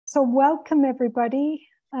So welcome everybody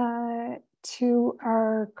to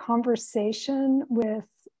our conversation with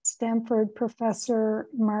Stanford professor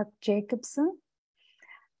Mark Jacobson.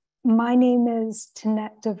 My name is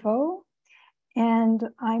Tinette DeVoe, and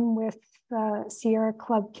I'm with Sierra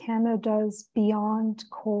Club Canada's Beyond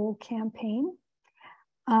Coal campaign.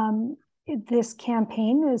 This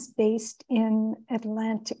campaign is based in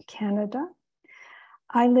Atlantic Canada.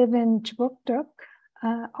 I live in Jacobson,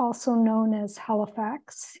 also known as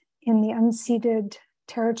Halifax, in the unceded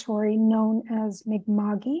territory known as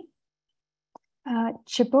Mi'kma'ki.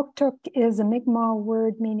 Jacobson is a Mi'kmaq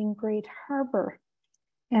word meaning great harbor,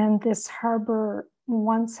 and this harbor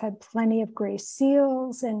once had plenty of gray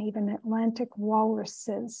seals and even Atlantic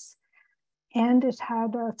walruses, and it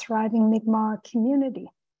had a thriving Mi'kmaq community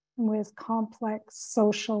with complex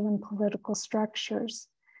social and political structures.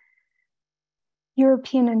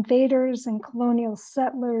 European invaders and colonial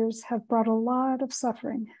settlers have brought a lot of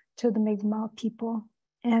suffering to the Mi'kmaq people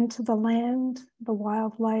and to the land, the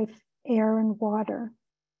wildlife, air, and water.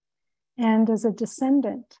 And as a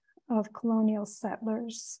descendant of colonial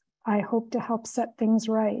settlers, I hope to help set things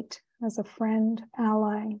right as a friend,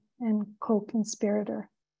 ally, and co-conspirator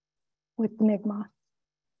with the Mi'kmaq.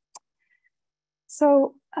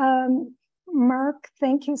 So, Mark,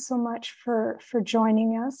 thank you so much for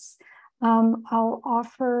joining us. I'll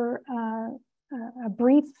offer a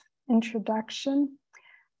brief introduction.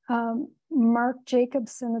 Mark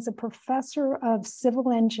Jacobson is a professor of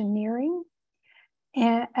civil engineering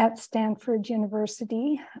at Stanford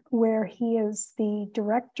University, where he is the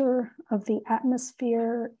director of the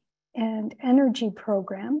Atmosphere and Energy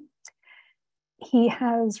Program. He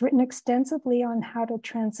has written extensively on how to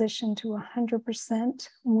transition to 100%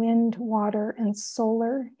 wind, water, and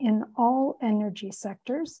solar in all energy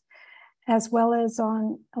sectors, as well as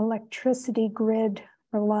on electricity grid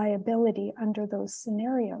reliability under those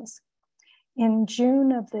scenarios. In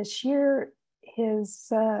June of this year,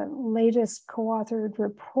 his latest co-authored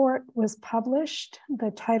report was published,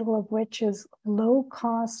 the title of which is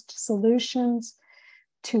Low-Cost Solutions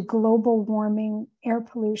to Global Warming, Air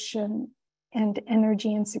Pollution, and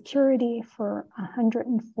Energy Insecurity for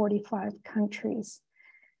 145 countries.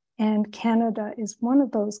 And Canada is one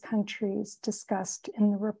of those countries discussed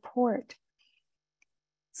in the report.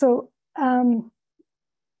 So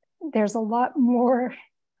there's a lot more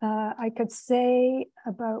I could say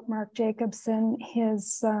about Mark Jacobson.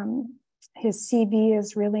 His CV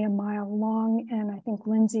is really a mile long, and I think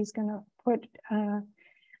Lindsay's going to put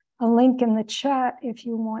a link in the chat if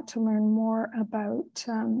you want to learn more about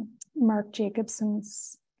Mark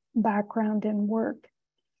Jacobson's background and work.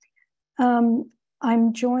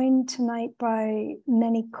 I'm joined tonight by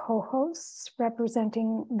many co-hosts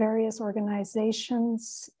representing various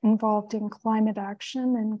organizations involved in climate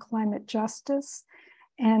action and climate justice,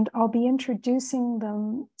 and I'll be introducing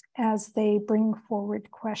them as they bring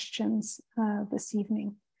forward questions this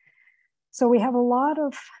evening. So we have a lot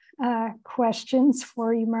of questions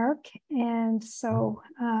for you, Mark, and so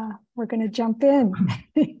we're going to jump in.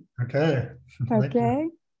 Okay. Okay.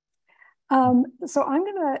 So I'm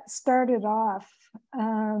going to start it off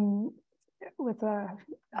with a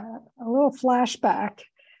little flashback.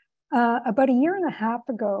 About a year and a half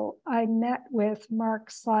ago, I met with Mark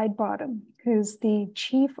Sidebottom, who was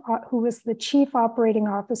the chief operating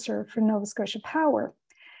officer for Nova Scotia Power,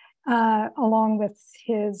 along with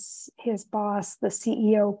his boss, the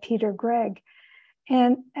CEO, Peter Gregg.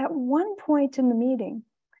 And at one point in the meeting,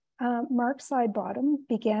 Mark Sidebottom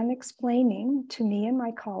began explaining to me and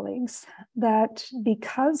my colleagues that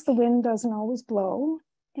because the wind doesn't always blow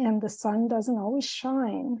and the sun doesn't always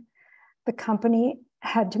shine, the company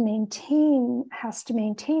has to maintain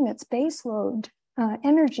its baseload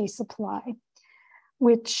energy supply,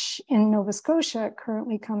 which in Nova Scotia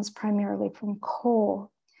currently comes primarily from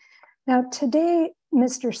coal. Now today,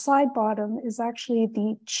 Mr. Sidebottom is actually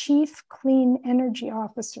the Chief Clean Energy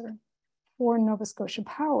Officer for Nova Scotia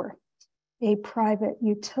Power, a private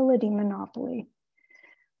utility monopoly.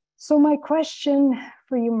 So my question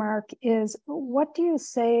for you, Mark, is what do you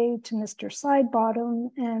say to Mr. Sidebottom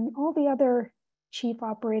and all the other chief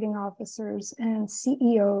operating officers and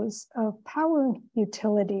CEOs of power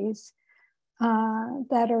utilities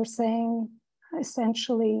that are saying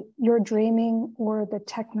essentially you're dreaming or the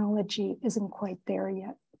technology isn't quite there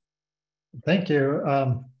yet? Thank you.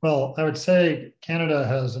 Well, I would say Canada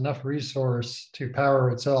has enough resource to power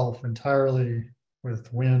itself entirely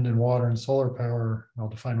with wind and water and solar power. I'll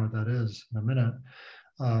define what that is in a minute,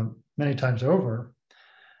 many times over.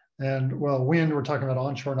 And well, wind, we're talking about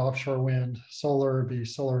onshore and offshore wind. Solar would be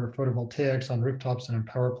solar photovoltaics on rooftops and in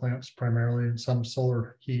power plants primarily, and some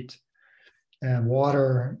solar heat. And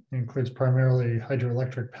water includes primarily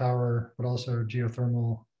hydroelectric power, but also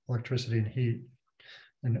geothermal electricity and heat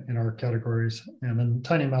in our categories, and then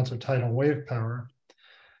tiny amounts of tidal wave power.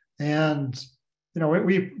 And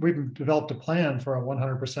we've developed a plan for a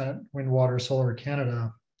 100% wind, water, solar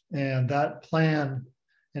Canada, and that plan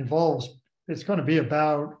involves, it's going to be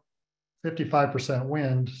about 55%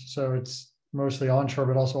 wind, so it's mostly onshore,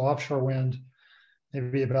 but also offshore wind,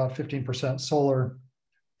 maybe about 15% solar,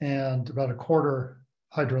 and about a quarter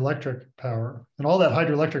hydroelectric power. And all that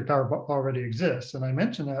hydroelectric power already exists. And I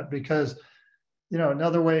mention that because,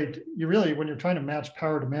 another way, when you're trying to match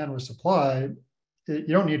power demand with supply, you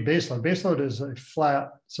don't need baseload. Baseload is a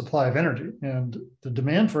flat supply of energy, and the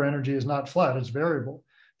demand for energy is not flat, it's variable.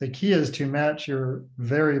 The key is to match your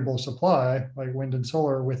variable supply, like wind and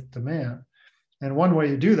solar, with demand. And one way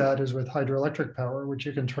you do that is with hydroelectric power, which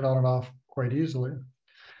you can turn on and off quite easily.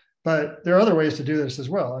 But there are other ways to do this as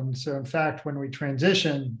well. And so, in fact, when we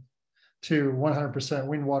transition to 100%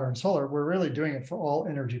 wind, water, and solar, we're really doing it for all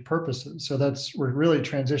energy purposes. So we're really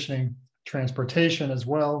transitioning transportation as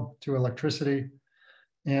well to electricity.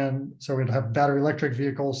 And so we'd have battery electric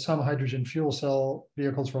vehicles, some hydrogen fuel cell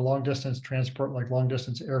vehicles for long distance transport, like long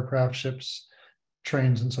distance aircraft, ships,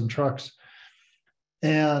 trains, and some trucks.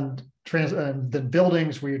 And then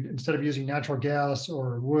buildings, instead of using natural gas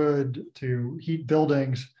or wood to heat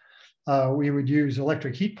buildings, we would use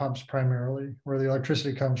electric heat pumps primarily, where the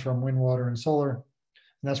electricity comes from wind, water, and solar.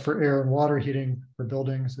 And that's for air and water heating for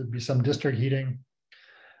buildings. There'd be some district heating.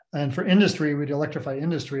 And for industry, we'd electrify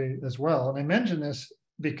industry as well. And I mention this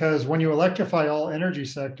because when you electrify all energy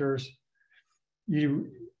sectors,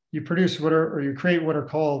 you produce you create what are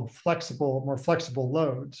called more flexible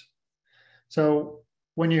loads. So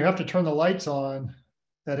when you have to turn the lights on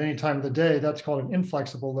at any time of the day, that's called an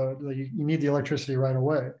inflexible load. You need the electricity right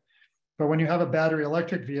away. But when you have a battery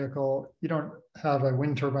electric vehicle, you don't have a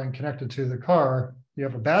wind turbine connected to the car, you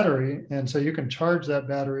have a battery, and so you can charge that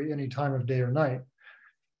battery any time of day or night.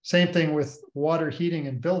 Same thing with water heating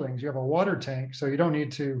in buildings. You have a water tank, so you don't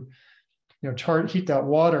need to heat that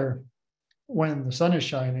water when the sun is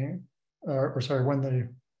shining, you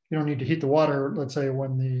don't need to heat the water, let's say,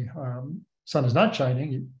 when the sun is not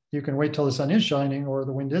shining. You can wait till the sun is shining or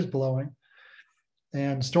the wind is blowing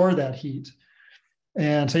and store that heat.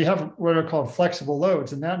 And so you have what are called flexible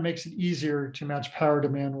loads, and that makes it easier to match power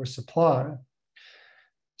demand with supply.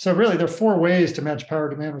 So really, there are four ways to match power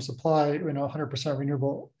demand with supply in a 100%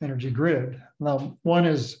 renewable energy grid. Now, one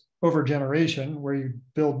is overgeneration, where you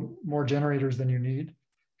build more generators than you need.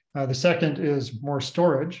 The second is more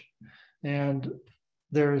storage. And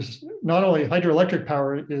there's not only hydroelectric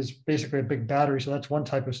power is basically a big battery, so that's one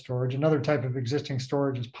type of storage. Another type of existing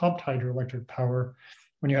storage is pumped hydroelectric power.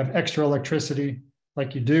 When you have extra electricity,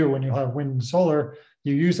 like you do when you have wind and solar,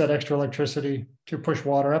 you use that extra electricity to push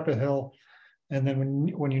water up a hill. And then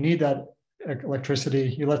when you need that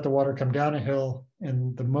electricity, you let the water come down a hill,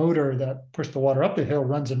 and the motor that pushed the water up the hill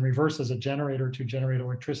runs in reverse as a generator to generate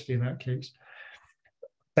electricity in that case.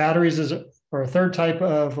 Batteries are a third type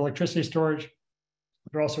of electricity storage.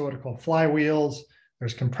 They're also what are called flywheels.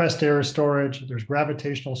 There's compressed air storage. There's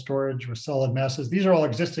gravitational storage with solid masses. These are all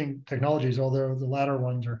existing technologies, although the latter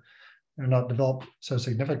ones are not developed so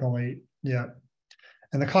significantly yet.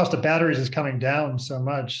 And the cost of batteries is coming down so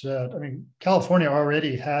much that, California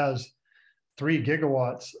already has 3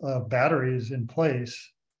 gigawatts of batteries in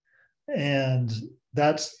place. And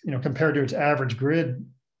that's, compared to its average grid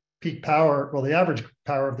peak power. Well, the average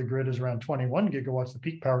power of the grid is around 21 gigawatts. The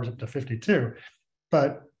peak power is up to 52.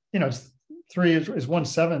 But, it's 3 is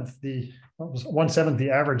 1/7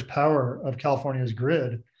 the average power of California's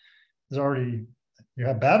grid is already. You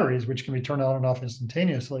have batteries which can be turned on and off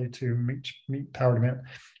instantaneously to meet power demand.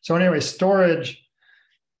 So anyway, storage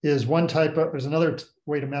is one type of, there's another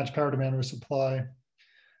way to match power demand with supply.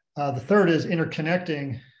 The third is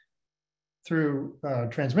interconnecting through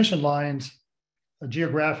transmission lines,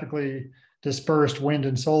 geographically dispersed wind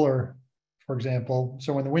and solar, for example.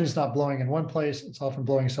 So when the wind's not blowing in one place, it's often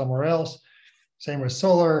blowing somewhere else. Same with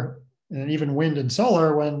solar, and even wind and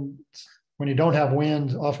solar, when you don't have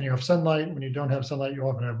wind, often you have sunlight. When you don't have sunlight, you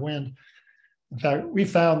often have wind. In fact, we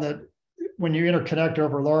found that when you interconnect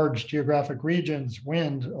over large geographic regions,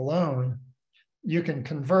 wind alone, you can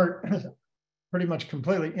convert pretty much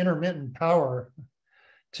completely intermittent power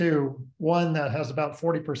to one that has about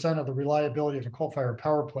 40% of the reliability of a coal-fired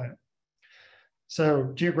power plant.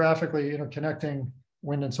 So geographically interconnecting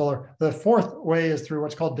wind and solar. The fourth way is through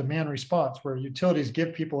what's called demand response, where utilities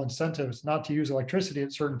give people incentives not to use electricity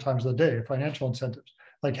at certain times of the day, financial incentives,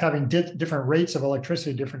 like having different rates of electricity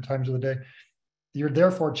at different times of the day. You're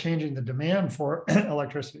therefore changing the demand for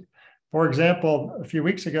electricity. For example, a few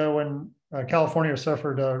weeks ago when California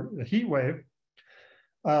suffered a heat wave,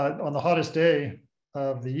 on the hottest day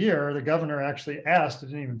of the year, the governor actually asked,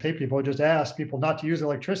 didn't even pay people, just asked people not to use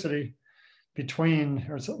electricity between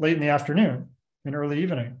or late in the afternoon and early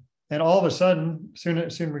evening. And all of a sudden,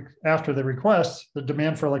 soon after the request, the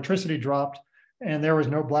demand for electricity dropped and there was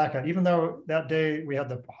no blackout. Even though that day we had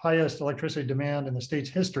the highest electricity demand in the state's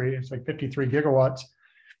history, it's like 53 gigawatts,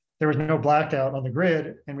 there was no blackout on the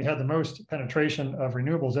grid, and we had the most penetration of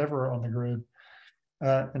renewables ever on the grid.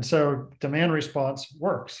 And so demand response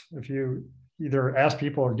works. If you either ask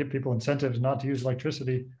people or give people incentives not to use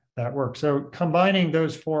electricity, that works. So combining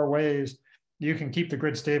those four ways, you can keep the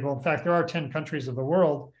grid stable. In fact, there are 10 countries of the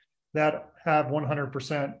world that have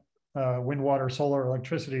 100% wind, water, solar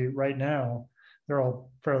electricity right now. They're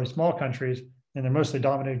all fairly small countries, and they're mostly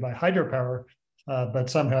dominated by hydropower, but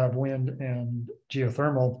some have wind and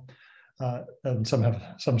geothermal, and some have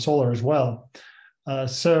some solar as well.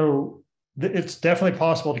 So it's definitely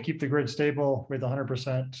possible to keep the grid stable with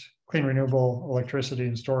 100% clean renewable electricity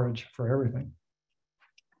and storage for everything.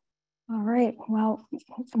 All right. Well,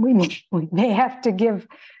 we may have to give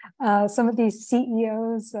some of these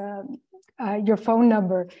CEOs your phone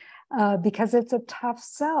number because it's a tough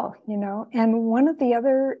sell, you know. And one of the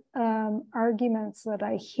other arguments that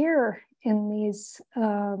I hear in these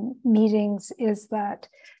meetings is that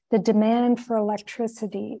the demand for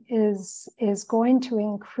electricity is going to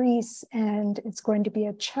increase, and it's going to be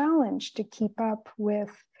a challenge to keep up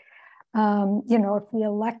with, you know, if we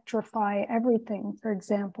electrify everything, for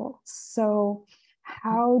example. So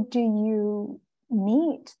how do you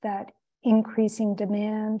meet that increasing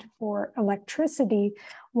demand for electricity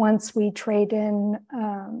once we trade in,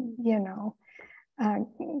 you know,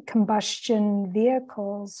 combustion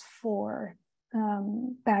vehicles for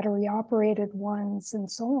battery operated ones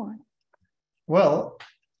and so on? Well,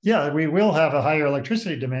 yeah, we will have a higher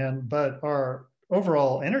electricity demand, but our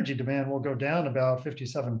overall energy demand will go down about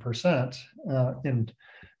 57%. And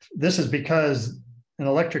this is because an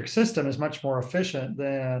electric system is much more efficient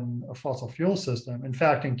than a fossil fuel system. In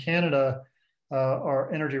fact, in Canada,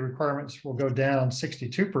 our energy requirements will go down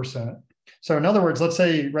 62%. So in other words, let's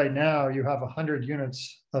say right now you have 100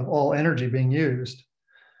 units of all energy being used.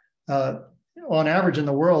 On average in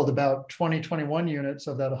the world, about 21 units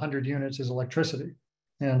of that 100 units is electricity.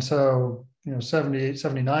 And so, you know, 78,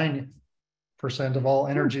 79% of all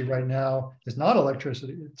energy right now is not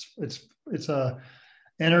electricity. It's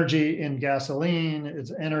energy in gasoline,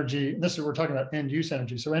 it's energy, this is, we're talking about end use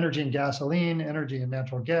energy. So energy in gasoline, energy in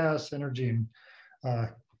natural gas, energy in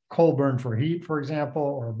coal burn for heat, for example,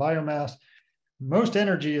 or biomass. Most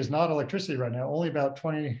energy is not electricity right now, only about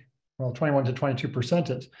 21 to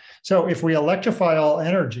 22% is. So if we electrify all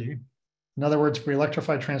energy, in other words, if we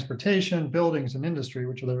electrify transportation, buildings, and industry,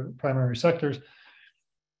 which are the primary sectors,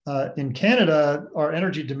 in Canada, our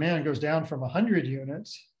energy demand goes down from 100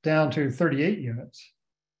 units down to 38 units.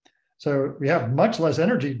 So we have much less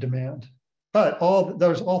energy demand, but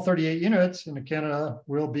all 38 units in Canada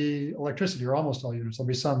will be electricity, or almost all units. There'll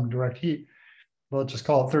be some direct heat. We'll just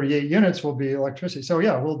call it 38 units will be electricity. So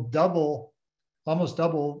yeah, we'll almost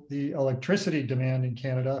double the electricity demand in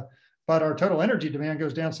Canada, but our total energy demand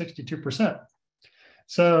goes down 62%.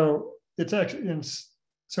 So it's actually,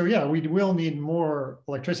 so yeah, we will need more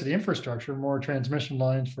electricity infrastructure, more transmission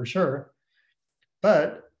lines for sure,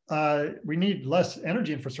 but we need less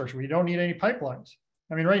energy infrastructure. We don't need any pipelines.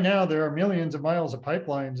 I mean, right now there are millions of miles of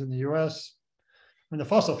pipelines in the US. In the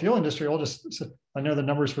fossil fuel industry, I know the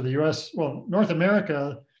numbers for the US. Well, North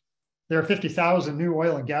America, there are 50,000 new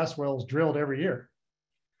oil and gas wells drilled every year.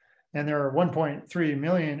 And there are 1.3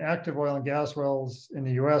 million active oil and gas wells in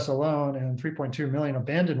the US alone, and 3.2 million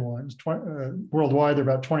abandoned ones. Worldwide, there are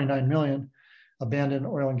about 29 million abandoned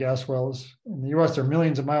oil and gas wells. In the US, there are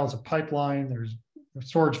millions of miles of pipeline, there's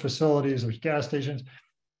storage facilities, there's gas stations.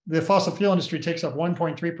 The fossil fuel industry takes up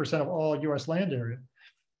 1.3% of all US land area.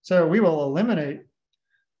 So we will eliminate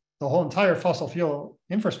the whole entire fossil fuel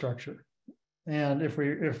infrastructure. And if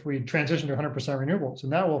we transition to 100% renewables,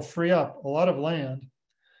 and that will free up a lot of land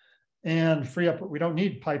and free up, we don't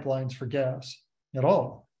need pipelines for gas at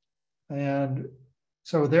all. And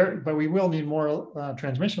so but we will need more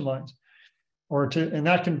transmission lines, and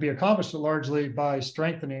that can be accomplished largely by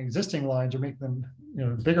strengthening existing lines or making them, you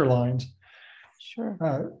know, bigger lines. Sure.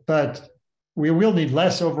 But we will need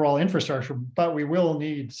less overall infrastructure, but we will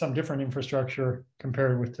need some different infrastructure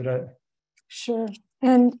compared with today. Sure.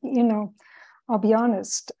 And, you know, I'll be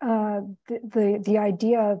honest, the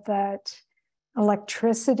idea that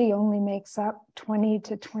electricity only makes up 20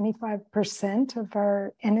 to 25% of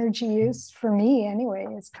our energy use. For me, anyway,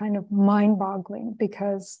 it's kind of mind-boggling,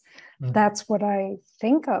 because that's what I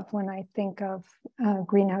think of when I think of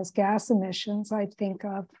greenhouse gas emissions. I think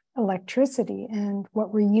of electricity and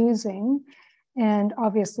what we're using, and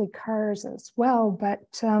obviously cars as well.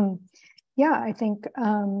 But yeah, I think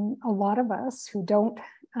a lot of us who don't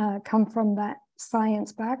come from that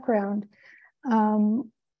science background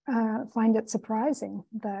find it surprising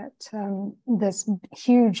that this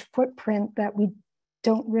huge footprint that we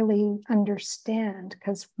don't really understand,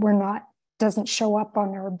 because doesn't show up on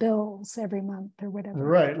our bills every month or whatever.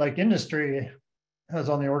 Right, like industry has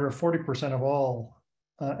on the order of 40% of all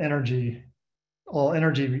energy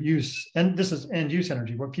use, and this is end use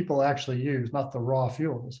energy, what people actually use, not the raw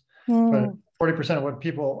fuels. But 40% of what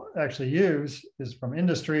people actually use is from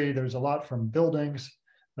industry. There's a lot from buildings,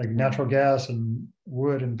 like natural gas and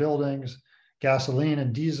wood in buildings, gasoline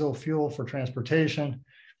and diesel fuel for transportation.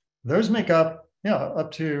 Those make up,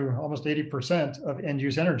 up to almost 80% of end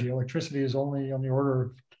use energy. Electricity is only on the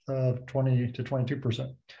order of 20 to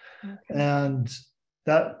 22%. Okay. And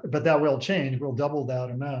that will change. We'll double that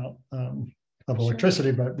amount of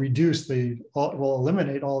electricity, but will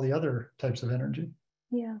eliminate all the other types of energy.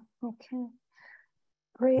 Yeah, okay.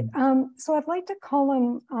 Great. So I'd like to call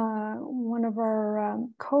him one of our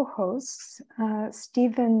co-hosts,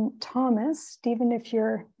 Stephen Thomas. Stephen, if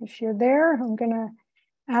you're there, I'm going to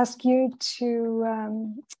ask you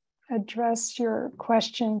to address your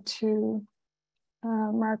question to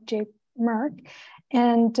Mark.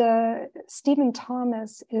 And Stephen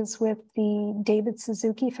Thomas is with the David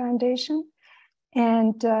Suzuki Foundation,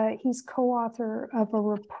 and he's co-author of a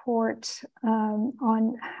report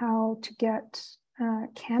on how to get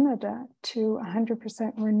Canada to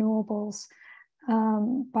 100% renewables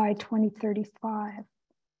by 2035.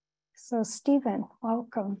 So Stephen,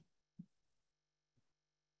 welcome.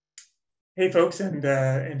 Hey folks, and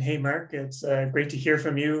hey Mark, it's great to hear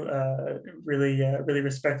from you. Really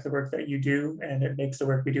respect the work that you do, and it makes the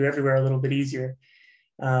work we do everywhere a little bit easier.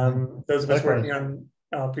 Those of us working on,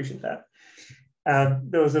 I'll appreciate that.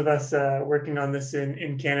 Those of us working on this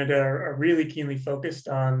in Canada are really keenly focused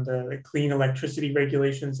on the clean electricity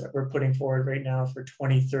regulations that we're putting forward right now for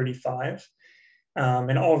 2035.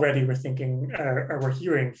 And already we're thinking, or we're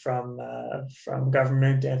hearing from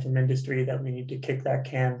government and from industry that we need to kick that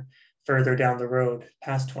can further down the road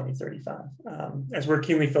past 2035. As we're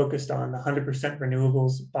keenly focused on 100%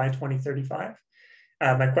 renewables by 2035.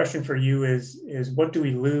 My question for you is what do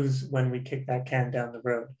we lose when we kick that can down the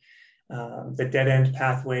road? The dead-end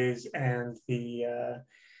pathways and the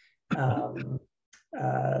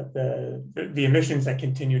emissions that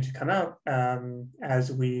continue to come out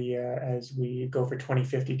as we go for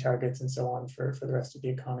 2050 targets and so on for the rest of the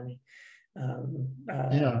economy.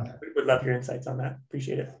 Would love your insights on that.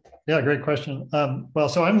 Appreciate it. Yeah, great question. Well,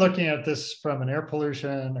 so I'm looking at this from an air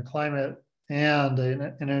pollution, a climate, and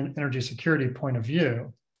an energy security point of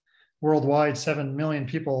view. Worldwide, 7 million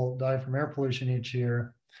people die from air pollution each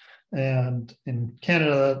year. And in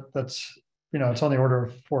Canada, that's, it's on the order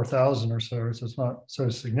of 4,000 or so. So it's not so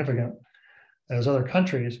significant as other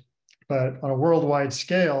countries. But on a worldwide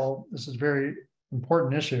scale, this is a very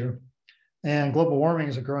important issue. And global warming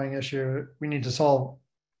is a growing issue. We need to solve,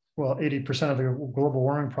 80% of the global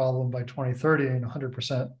warming problem by 2030 and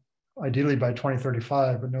 100% ideally by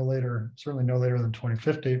 2035, but certainly no later than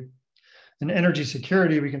 2050. In energy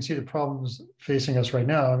security, we can see the problems facing us right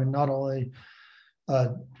now. I mean, not only,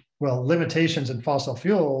 limitations in fossil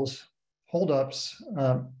fuels, holdups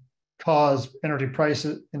cause energy price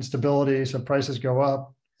instability, so prices go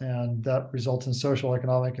up, and that results in social,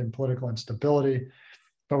 economic, and political instability.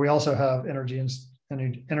 But we also have energy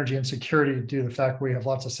insecurity due to the fact we have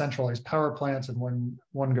lots of centralized power plants, and when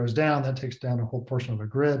one goes down, that takes down a whole portion of the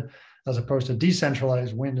grid, as opposed to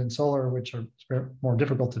decentralized wind and solar, which are more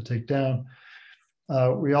difficult to take down.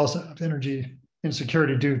 We also have energy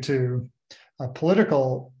insecurity due to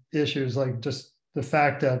political issues, like just the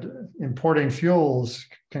fact that importing fuels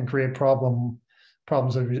can create problems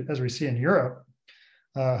as we see in Europe.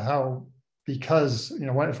 Because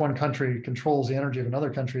if one country controls the energy of another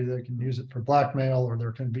country, they can use it for blackmail, or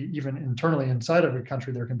there can be, even internally inside of a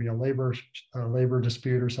country, there can be a labor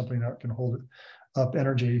dispute or something that can hold up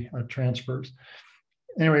energy transfers.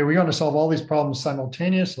 Anyway, we're going to solve all these problems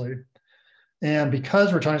simultaneously. And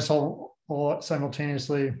because we're trying to solve all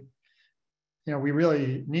simultaneously, we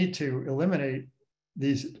really need to eliminate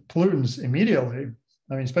these pollutants immediately.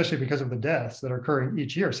 I mean, especially because of the deaths that are occurring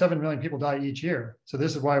each year. 7 million people die each year. So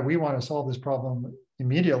this is why we want to solve this problem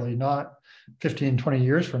immediately, not 15, 20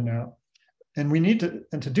 years from now. and we need to,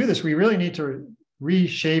 and to do this, we really need to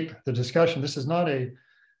reshape the discussion. This is not a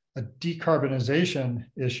decarbonization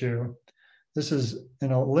issue. This is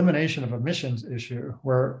an elimination of emissions issue,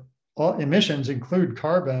 where all emissions include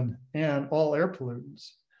carbon and all air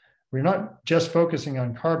pollutants. We're not just focusing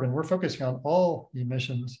on carbon, we're focusing on all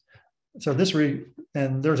emissions. So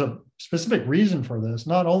and there's a specific reason for this,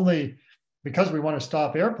 not only because we want to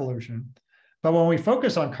stop air pollution, but when we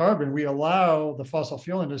focus on carbon, we allow the fossil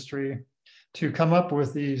fuel industry to come up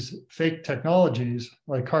with these fake technologies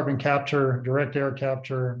like carbon capture, direct air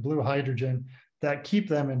capture, blue hydrogen, that keep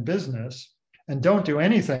them in business and don't do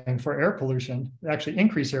anything for air pollution, actually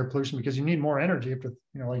increase air pollution, because you need more energy, up to,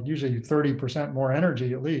 like usually 30% more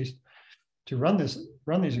energy at least to run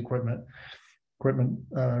these equipment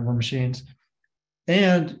or machines.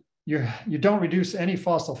 And you don't reduce any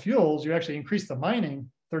fossil fuels, you actually increase the mining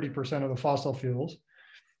 30% of the fossil fuels.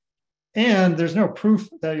 And there's no proof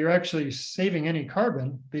that you're actually saving any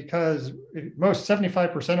carbon, because most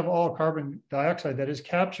 75% of all carbon dioxide that is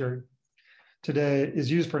captured today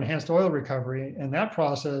is used for enhanced oil recovery. And that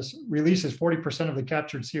process releases 40% of the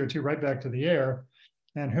captured CO2 right back to the air.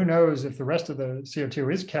 And who knows if the rest of the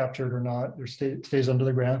CO2 is captured or not, or stays under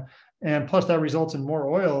the ground. And plus that results in more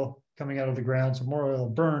oil coming out of the ground. So more oil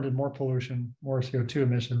burned and more pollution, more CO2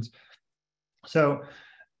 emissions. So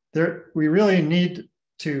we really need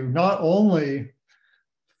to not only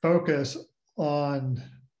focus on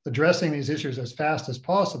addressing these issues as fast as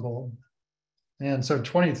possible, and so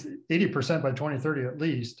 80% by 2030 at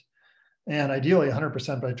least, and ideally 100%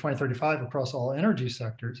 by 2035 across all energy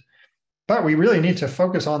sectors. But we really need to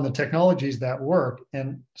focus on the technologies that work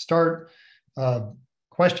and start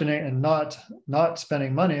questioning and not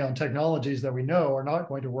spending money on technologies that we know are not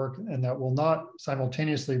going to work and that will not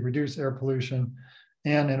simultaneously reduce air pollution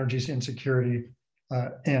and energy insecurity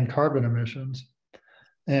and carbon emissions.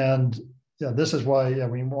 And this is why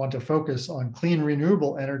we want to focus on clean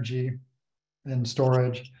renewable energy and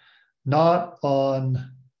storage, not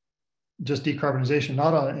on just decarbonization,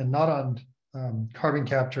 not on carbon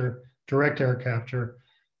capture, direct air capture,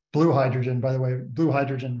 blue hydrogen. By the way, blue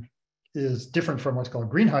hydrogen is different from what's called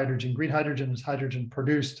green hydrogen. Green hydrogen is hydrogen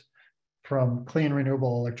produced from clean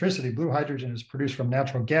renewable electricity. Blue hydrogen is produced from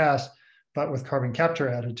natural gas, but with carbon capture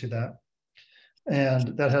added to that.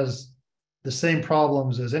 And that has the same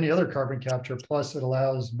problems as any other carbon capture, plus it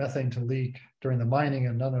allows methane to leak during the mining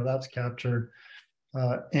and none of that's captured,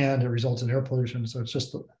 and it results in air pollution. So it's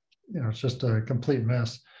just, it's just a complete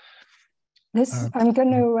mess. I'm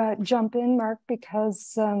going to jump in, Mark,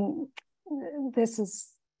 because this is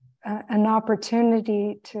an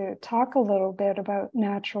opportunity to talk a little bit about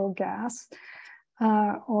natural gas,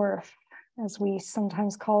 or as we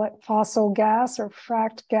sometimes call it, fossil gas or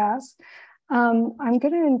fracked gas. I'm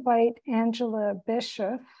going to invite Angela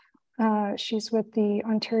Bishop. She's with the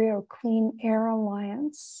Ontario Clean Air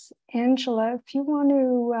Alliance. Angela, if you want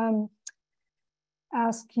to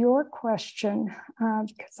ask your question,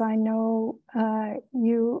 because I know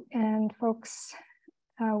you and folks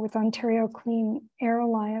with Ontario Clean Air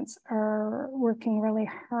Alliance are working really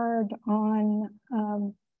hard on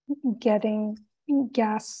getting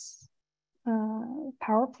gas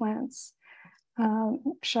power plants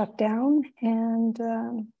shut down and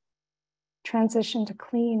transition to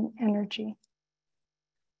clean energy.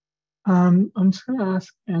 I'm just going to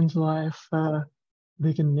ask Angela if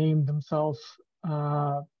they can name themselves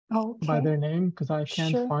by their name, because I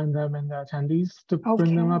can't find them in the attendees to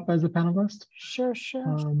bring them up as a panelist. Sure.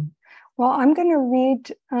 Well, I'm going to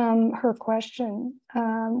read her question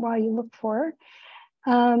while you look for it.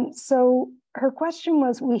 So her question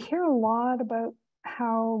was, we hear a lot about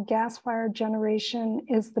how gas-fired generation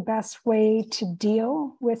is the best way to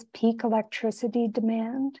deal with peak electricity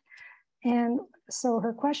demand. And so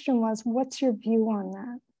her question was, what's your view on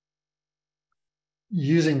that?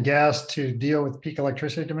 Using gas to deal with peak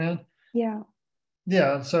electricity demand?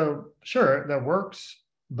 Yeah, so sure, that works,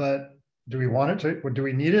 but do we want it to? Do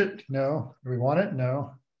we need it? No. Do we want it?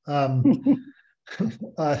 No.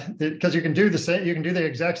 Because you can do the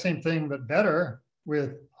exact same thing, but better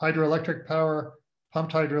with hydroelectric power,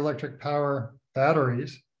 pumped hydroelectric power,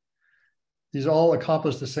 batteries. These all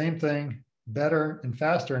accomplish the same thing better and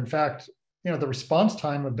faster. In fact, the response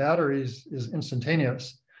time of batteries is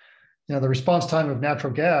instantaneous. The response time of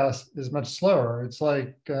natural gas is much slower. It's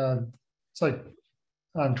like 20%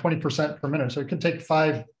 per minute. So it can take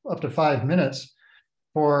up to 5 minutes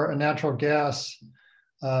for a natural gas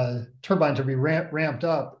turbine to be ramped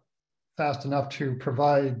up fast enough to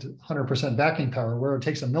provide 100% backing power, where it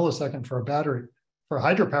takes a millisecond for a battery. For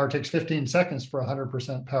hydropower, it takes 15 seconds for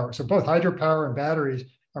 100% power. So both hydropower and batteries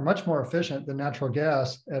are much more efficient than natural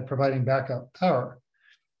gas at providing backup power.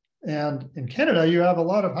 And in Canada, you have a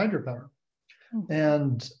lot of hydropower.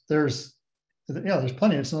 And there's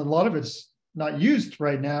plenty. A lot of it's not used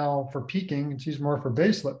right now for peaking. It's used more for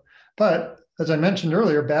baseload. But as I mentioned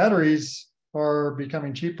earlier, batteries are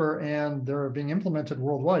becoming cheaper and they're being implemented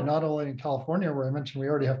worldwide, not only in California, where I mentioned we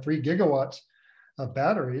already have 3 gigawatts of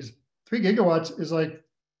batteries. 3 gigawatts is like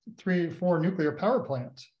 3-4 nuclear power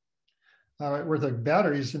plants worth of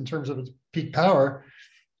batteries in terms of its peak power.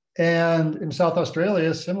 And in South Australia,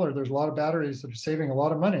 it's similar. There's a lot of batteries that are saving a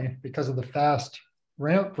lot of money because of the fast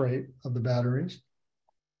ramp rate of the batteries.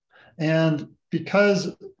 And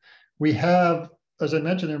because we have, as I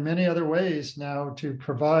mentioned, there are many other ways now to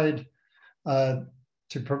provide, to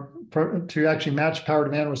actually match power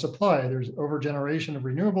demand with supply. There's overgeneration of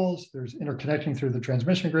renewables, there's interconnecting through the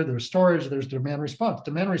transmission grid, there's storage, there's demand response.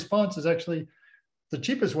 Demand response is actually the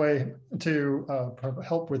cheapest way to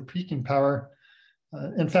help with peaking power.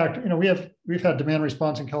 In fact, we've had demand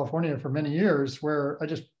response in California for many years where I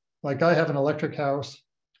have an electric house,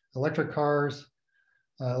 electric cars,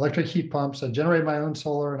 electric heat pumps. I generate my own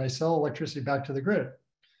solar and I sell electricity back to the grid.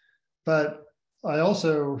 But I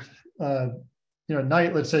also, at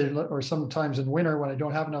night, let's say, or sometimes in winter when I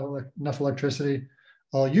don't have enough electricity,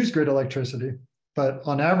 I'll use grid electricity. But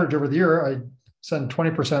on average over the year, I send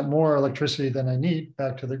 20% more electricity than I need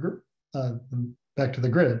back to the grid.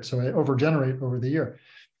 So I overgenerate over the year.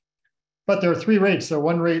 But there are 3 rates. So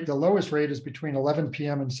the lowest rate is between 11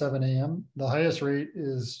 p.m. and 7 a.m. The highest rate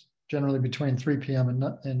is generally between 3 p.m.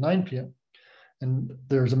 and 9 p.m. And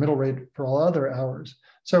there's a middle rate for all other hours.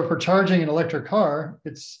 So for charging an electric car,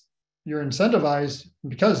 you're incentivized,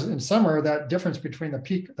 because in summer, that difference between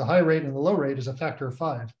the high rate and the low rate is a factor of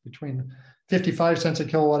 5, between 55 cents a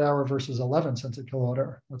kilowatt hour versus 11 cents a kilowatt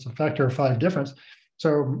hour. That's a factor of 5 difference.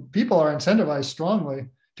 So people are incentivized strongly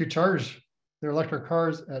to charge their electric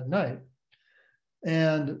cars at night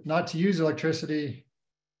and not to use electricity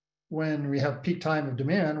when we have peak time of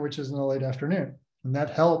demand, which is in the late afternoon. And that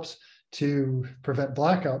helps to prevent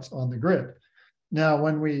blackouts on the grid. Now,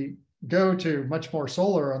 when we go to much more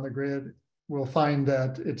solar on the grid, we'll find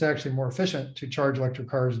that it's actually more efficient to charge electric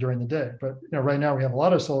cars during the day. But right now we have a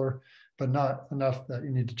lot of solar, but not enough that you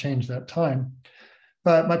need to change that time.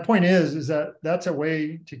 But my point is that that's a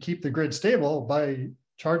way to keep the grid stable by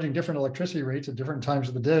charging different electricity rates at different times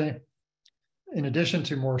of the day, in addition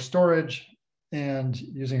to more storage and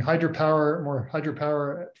using more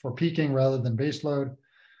hydropower for peaking rather than baseload,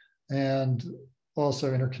 and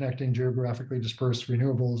also interconnecting geographically dispersed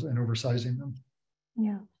renewables and oversizing them.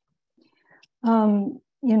 Yeah.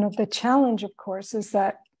 The challenge, of course, is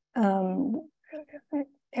that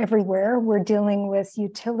everywhere we're dealing with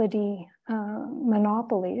utility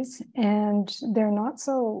monopolies, and they're not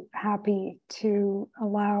so happy to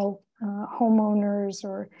allow homeowners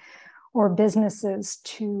or businesses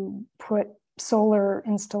to put solar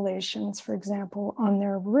installations, for example, on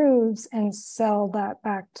their roofs and sell that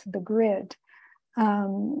back to the grid.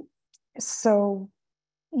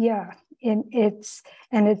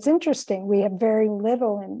 It's interesting. We have very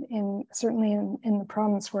little certainly in the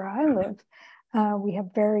province where I live. We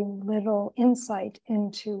have very little insight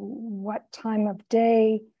into what time of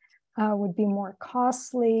day would be more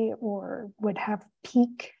costly or would have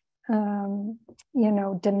peak, demand.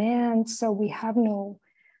 So we have no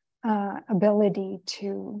ability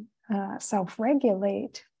to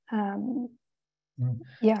self-regulate. I'll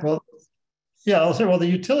say, the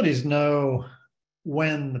utilities know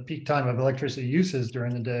when the peak time of electricity use is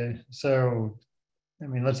during the day. So,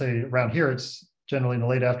 let's say around here, it's generally in the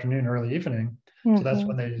late afternoon, early evening. Mm-hmm. So that's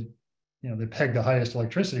when they peg the highest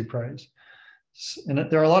electricity price. And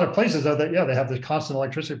there are a lot of places though that, they have the constant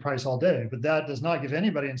electricity price all day, but that does not give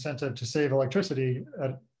anybody incentive to save electricity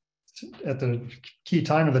at the key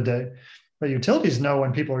time of the day. But utilities know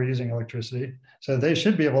when people are using electricity, so they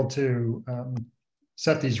should be able to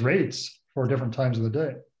set these rates for different times of the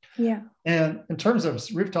day. Yeah. And in terms of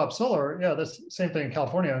rooftop solar, that's the same thing in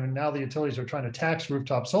California. Now the utilities are trying to tax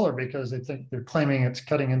rooftop solar because they think they're claiming it's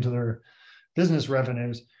cutting into their business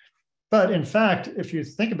revenues. But in fact, if you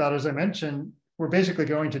think about it, as I mentioned, we're basically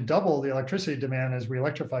going to double the electricity demand as we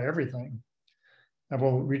electrify everything. And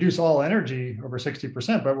we'll reduce all energy over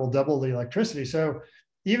 60%, but we'll double the electricity. So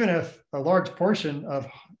even if a large portion of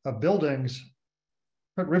buildings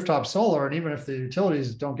put rooftop solar, and even if the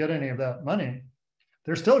utilities don't get any of that money,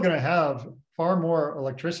 they're still going to have far more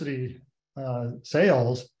electricity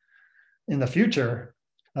sales in the future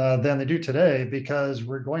than they do today, because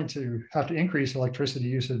we're going to have to increase electricity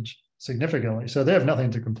usage significantly. So they have nothing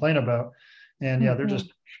to complain about. And they're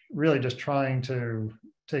just really just trying to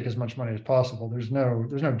take as much money as possible. There's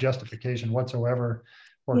no justification whatsoever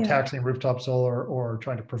for taxing rooftop solar or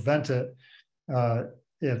trying to prevent it.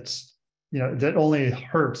 It's, that only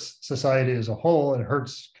hurts society as a whole. It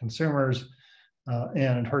hurts consumers,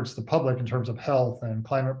 and it hurts the public in terms of health and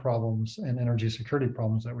climate problems and energy security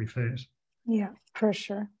problems that we face. Yeah, for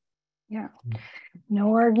sure. Yeah,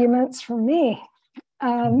 no arguments from me.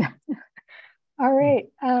 All right,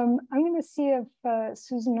 I'm going to see if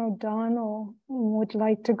Susan O'Donnell would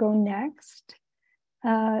like to go next.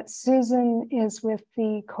 Susan is with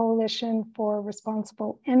the Coalition for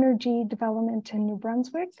Responsible Energy Development in New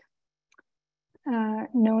Brunswick,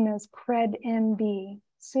 known as CRED-NB.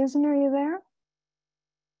 Susan, are you there?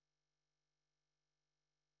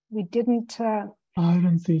 We didn't... I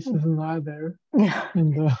don't see Susan either.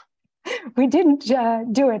 We didn't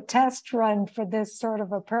do a test run for this sort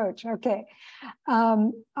of approach. Okay,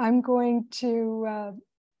 I'm going to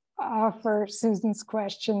offer Susan's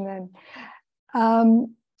question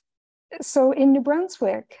then. So in New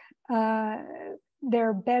Brunswick,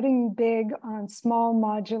 they're betting big on small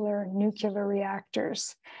modular nuclear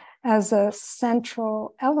reactors as a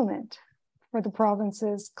central element for the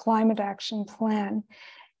province's climate action plan.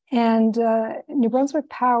 And New Brunswick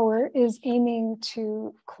Power is aiming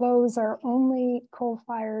to close our only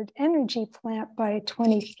coal-fired energy plant by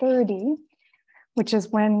 2030, which is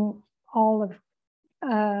when all of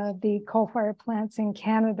the coal-fired plants in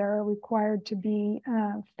Canada are required to be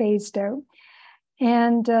phased out.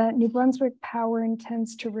 And New Brunswick Power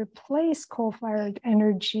intends to replace coal-fired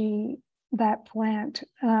energy, that plant,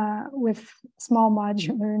 with small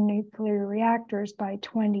modular nuclear reactors by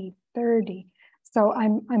 2030. So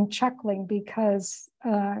I'm chuckling because,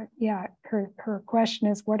 her question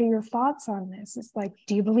is, what are your thoughts on this? It's like,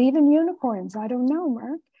 do you believe in unicorns? I don't know,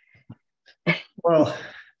 Mark. Well,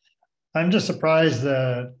 I'm just surprised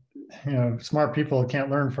that, smart people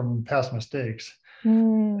can't learn from past mistakes.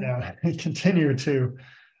 And continue to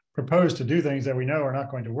propose to do things that we know are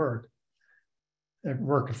not going to work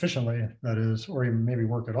efficiently, that is, or even maybe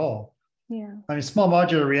work at all. Yeah. I mean, small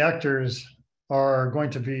modular reactors are going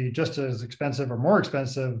to be just as expensive or more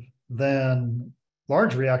expensive than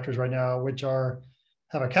large reactors right now, which have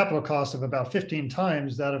a capital cost of about 15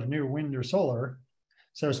 times that of new wind or solar.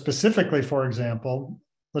 So specifically, for example,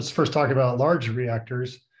 let's first talk about large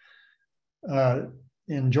reactors.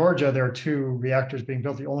 In Georgia, there are 2 reactors being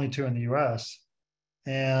built, the only 2 in the US,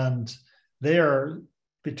 and they are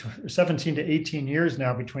between 17 to 18 years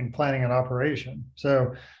now between planning and operation.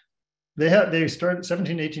 So they started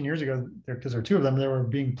 17 to 18 years ago, because there are 2 of them, they were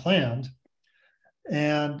being planned,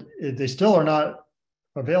 and they still are not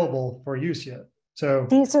available for use yet. So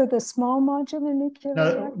these are the small modular nuclear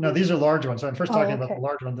reactors? No, these are large ones. So I'm first talking about the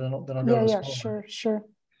large one, then I'll go to the small one. Sure.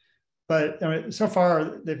 But so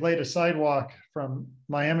far, they've laid a sidewalk from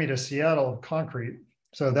Miami to Seattle of concrete,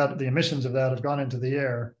 so that the emissions of that have gone into the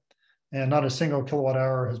air, and not a single kilowatt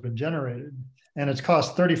hour has been generated. And it's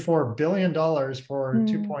cost $34 billion for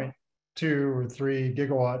 2.2 or 3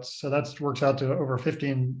 gigawatts. So that works out to over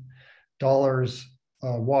 $15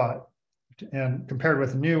 a watt. And compared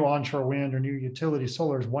with new onshore wind or new utility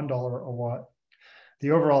solar is $1 a watt.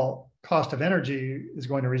 The overall cost of energy is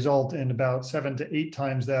going to result in about 7 to 8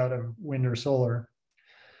 times that of wind or solar.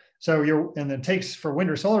 So and it takes, for wind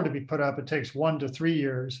or solar to be put up, it takes 1 to 3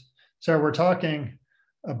 years. So we're talking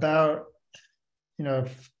about, 15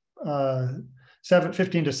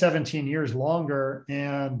 to 17 years longer,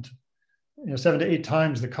 and 7 to 8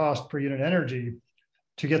 times the cost per unit energy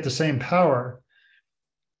to get the same power.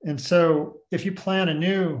 And so if you plan a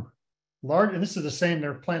new large, and this is the same,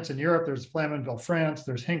 there are plants in Europe, there's Flamanville, France,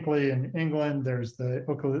 there's Hinkley in England, there's the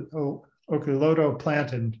Olkiluoto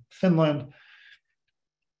plant in Finland.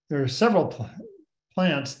 There are several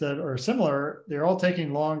plants that are similar. They're all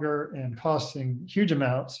taking longer and costing huge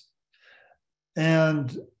amounts.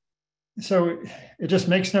 And so it just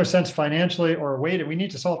makes no sense financially or wait. We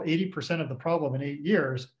need to solve 80% of the problem in 8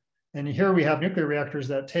 years. And here we have nuclear reactors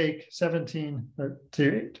that take 17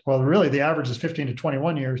 to, well, really the average is 15 to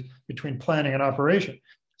 21 years between planning and operation.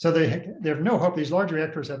 So they have no hope. These large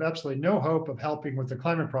reactors have absolutely no hope of helping with the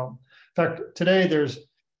climate problem. In fact, today there's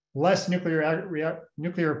less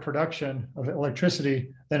nuclear production of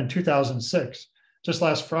electricity than in 2006. Just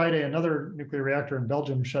last Friday, another nuclear reactor in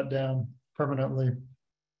Belgium shut down permanently.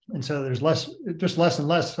 And so there's just less and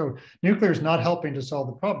less. So nuclear is not helping to solve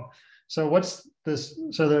the problem. So what's this?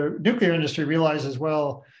 So the nuclear industry realizes,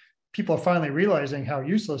 well, people are finally realizing how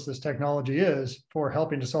useless this technology is for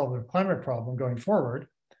helping to solve the climate problem going forward.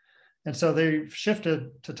 And so they've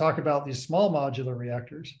shifted to talk about these small modular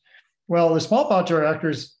reactors. Well, the small modular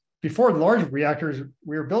reactors, before the large reactors,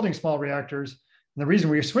 we were building small reactors, And the reason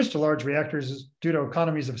we switched to large reactors is due to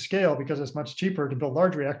economies of scale, because it's much cheaper to build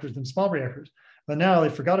large reactors than small reactors. But now they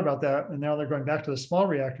forgot about that, and now they're going back to the small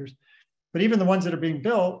reactors. But even the ones that are being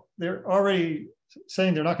built, they're already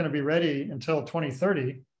saying they're not going to be ready until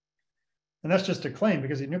 2030. And that's just a claim,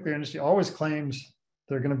 because the nuclear industry always claims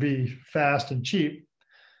they're going to be fast and cheap.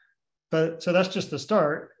 But so that's just the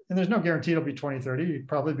start. And there's no guarantee it'll be 2030, it'll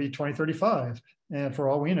probably be 2035, and for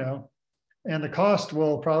all we know. And the cost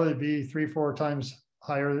will probably be 3-4 times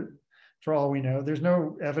higher for all we know. There's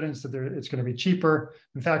no evidence that it's going to be cheaper.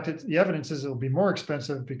 In fact, the evidence is it'll be more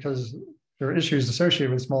expensive, because there are issues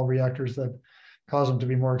associated with small reactors that cause them to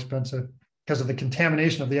be more expensive because of the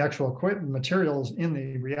contamination of the actual equipment materials in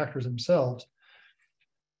the reactors themselves.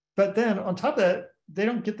 But then on top of that, they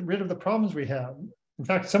don't get rid of the problems we have. In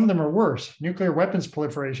fact, some of them are worse. Nuclear weapons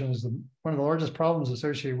proliferation is one of the largest problems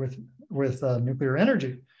associated with nuclear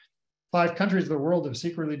energy. 5 countries of the world have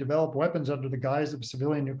secretly developed weapons under the guise of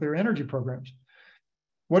civilian nuclear energy programs.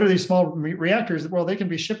 What are these small reactors? Well, they can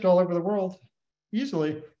be shipped all over the world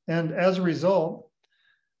easily. And as a result,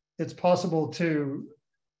 it's possible to,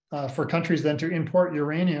 for countries then to import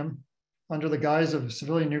uranium under the guise of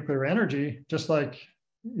civilian nuclear energy, just like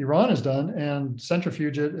Iran has done, and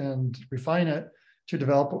centrifuge it and refine it to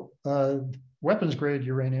develop weapons grade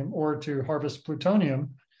uranium, or to harvest plutonium,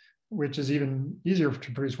 which is even easier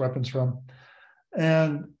to produce weapons from.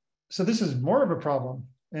 And so this is more of a problem.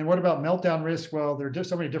 And what about meltdown risk? Well, there are just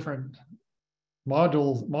so many different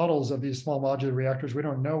models of these small modular reactors. We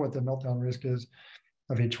don't know what the meltdown risk is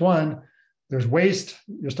of each one. There's waste.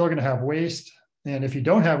 You're still going to have waste. And if you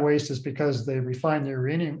don't have waste, it's because they refine the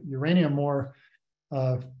uranium more.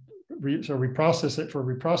 So reprocess it for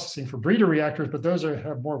reprocessing for breeder reactors, but those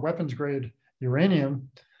have more weapons grade uranium.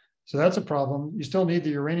 So that's a problem. You still need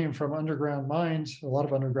the uranium from underground mines, a lot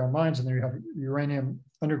of underground mines, and then you have uranium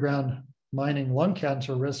underground mining lung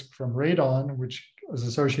cancer risk from radon, which is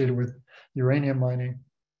associated with uranium mining.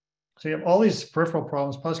 So you have all these peripheral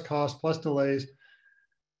problems, plus cost, plus delays.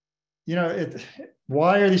 You know,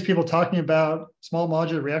 why are these people talking about small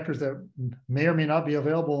modular reactors that may or may not be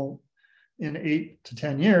available in 8 to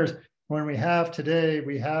 10 years, when we have today,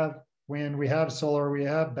 we have wind, we have solar, we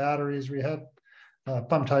have batteries, we have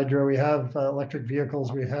pumped hydro, we have electric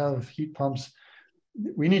vehicles, we have heat pumps.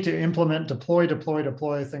 We need to implement, deploy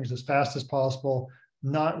things as fast as possible.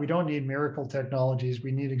 We don't need miracle technologies.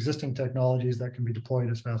 We need existing technologies that can be deployed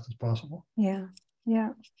as fast as possible. Yeah.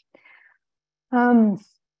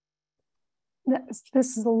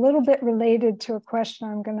 This is a little bit related to a question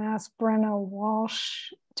I'm going to ask Brenna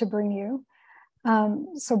Walsh to bring you.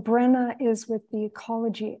 So Brenna is with the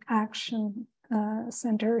Ecology Action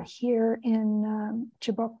Center here in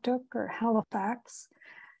Chibuktuk or Halifax,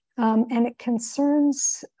 and it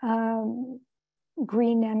concerns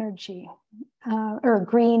green energy, or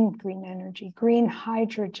green energy, green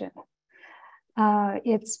hydrogen.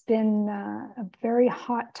 It's been a very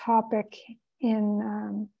hot topic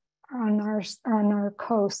on our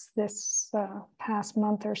coast this past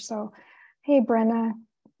month or so. Hey, Brenna,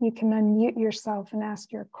 you can unmute yourself and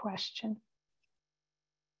ask your question.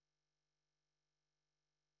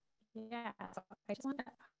 Yeah, so I just want to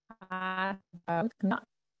ask about,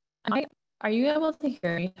 are you able to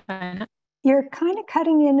hear me? You're kind of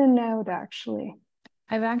cutting in and out, actually.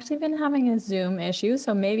 I've actually been having a Zoom issue,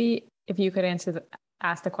 so maybe if you could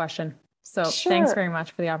ask the question. So sure. Thanks very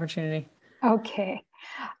much for the opportunity. Okay,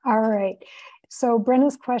 all right. So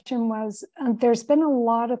Brenna's question was, there's been a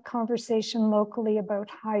lot of conversation locally about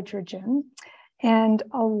hydrogen, and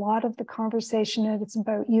a lot of the conversation is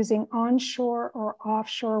about using onshore or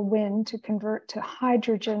offshore wind to convert to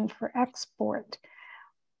hydrogen for export.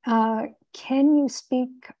 Can you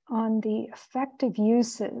speak on the effective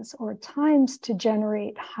uses or times to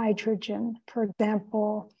generate hydrogen? For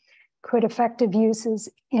example, could effective uses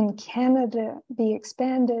in Canada be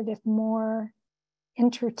expanded if more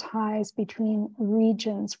interties between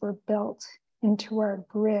regions were built into our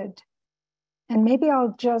grid? And maybe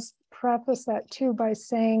I'll just preface that too by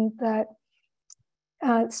saying that,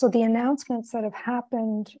 so the announcements that have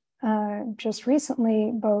happened just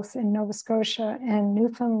recently, both in Nova Scotia and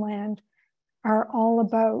Newfoundland, are all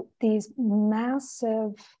about these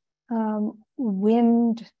massive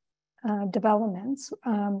wind developments.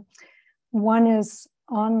 One is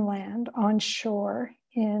on land, onshore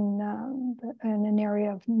in an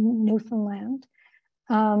area of Newfoundland.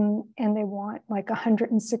 And they want like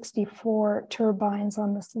 164 turbines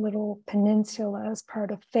on this little peninsula as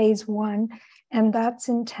part of phase 1. And that's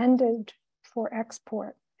intended for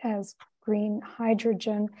export as green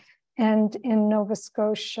hydrogen. And in Nova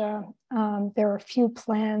Scotia, there are a few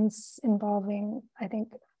plans involving, I think,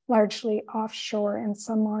 largely offshore and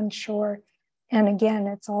some onshore. And again,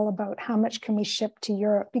 it's all about how much can we ship to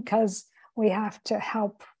Europe, because we have to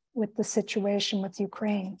help with the situation with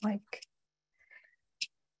Ukraine. Like,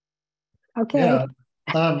 okay.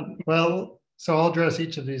 Yeah. Well, so I'll address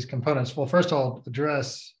each of these components. Well, first I'll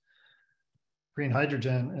address green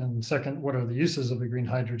hydrogen, and second, what are the uses of the green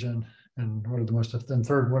hydrogen, and what are the most, then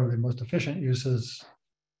third, what are the most efficient uses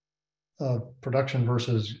of production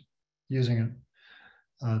versus using it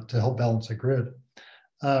to help balance the grid.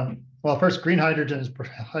 Well, first, green hydrogen is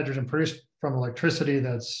hydrogen produced from electricity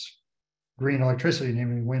that's green electricity,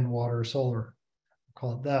 namely wind, water, solar,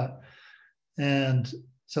 call it that. And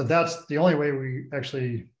so that's the only way we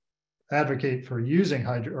actually advocate for using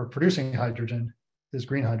hydrogen or producing hydrogen is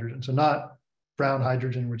green hydrogen. So not brown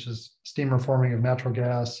hydrogen, which is steam reforming of natural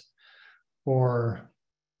gas, or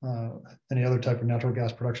any other type of natural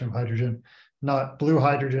gas production of hydrogen, not blue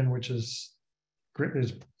hydrogen, which is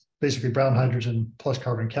basically brown hydrogen plus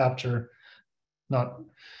carbon capture, not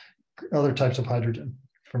other types of hydrogen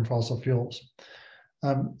from fossil fuels.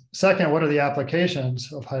 Second, what are the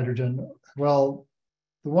applications of hydrogen? Well,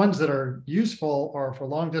 the ones that are useful are for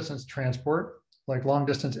long distance transport, like long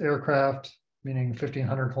distance aircraft, meaning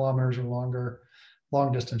 1,500 kilometers or longer,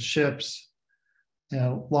 long distance ships,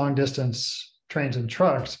 and long distance trains and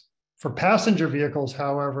trucks. For passenger vehicles,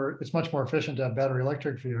 however, it's much more efficient to have battery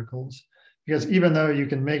electric vehicles, because even though you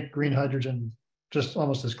can make green hydrogen just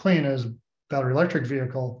almost as clean as a battery electric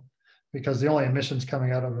vehicle, because the only emissions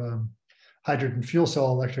coming out of a hydrogen fuel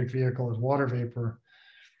cell electric vehicle is water vapor,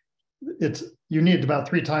 you need about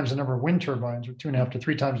 3 times the number of wind turbines, or 2.5 to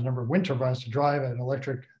 3 times the number of wind turbines to drive an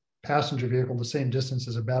electric passenger vehicle the same distance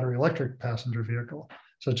as a battery electric passenger vehicle.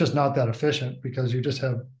 So it's just not that efficient, because you just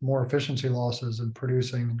have more efficiency losses in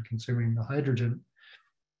producing and consuming the hydrogen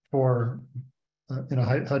for in a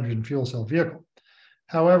hydrogen fuel cell vehicle.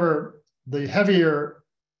 However, the heavier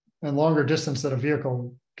and longer distance that a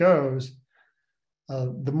vehicle goes,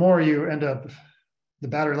 the more you end up, the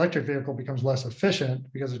battery electric vehicle becomes less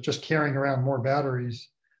efficient, because it's just carrying around more batteries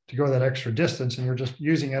to go that extra distance, and you're just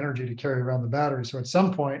using energy to carry around the battery. So at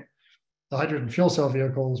some point, the hydrogen fuel cell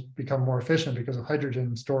vehicles become more efficient, because of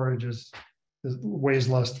hydrogen storage weighs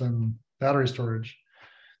less than battery storage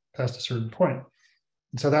past a certain point.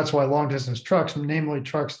 And so that's why long distance trucks, namely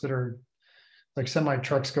trucks that are like semi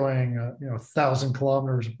trucks going 1,000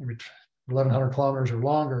 kilometers, maybe 1,100 kilometers or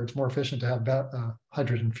longer, it's more efficient to have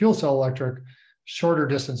hydrogen fuel cell electric. Shorter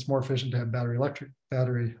distance, more efficient to have battery electric.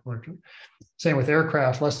 Same with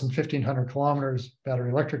aircraft, less than 1,500 kilometers, battery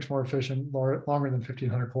electric's more efficient. Longer than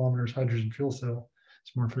 1,500 kilometers, hydrogen fuel cell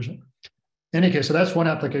is more efficient. In any case, so that's one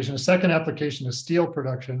application. The second application is steel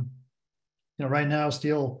production. Right now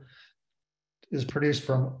steel is produced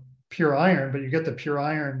from pure iron, but you get the pure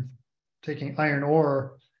iron taking iron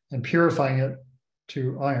ore and purifying it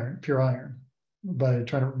to pure iron, by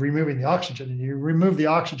removing the oxygen. And you remove the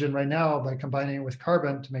oxygen right now by combining it with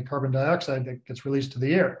carbon to make carbon dioxide that gets released to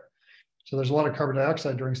the air. So there's a lot of carbon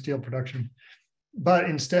dioxide during steel production. But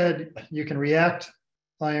instead, you can react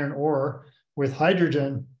iron ore with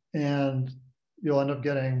hydrogen, and you'll end up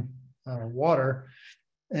getting water,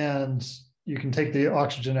 and you can take the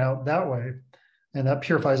oxygen out that way. And that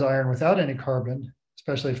purifies iron without any carbon,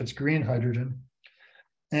 especially if it's green hydrogen.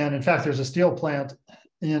 And in fact, there's a steel plant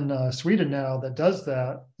in Sweden now that does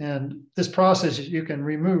that. And this process, you can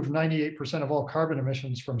remove 98% of all carbon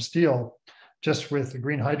emissions from steel just with the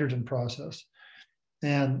green hydrogen process.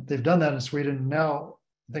 And they've done that in Sweden. Now,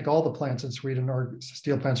 I think all the plants in Sweden, or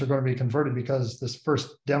steel plants, are going to be converted, because this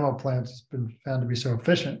first demo plant has been found to be so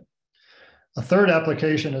efficient. A third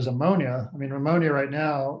application is ammonia. I mean, ammonia right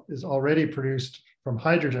now is already produced from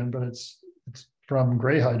hydrogen, but it's from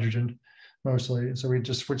gray hydrogen mostly. So we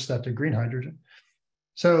just switched that to green hydrogen.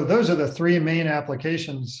 So those are the 3 main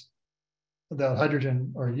applications that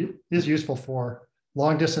hydrogen is useful for: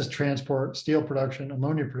 long distance transport, steel production,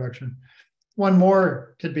 ammonia production. One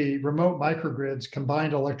more could be remote microgrids,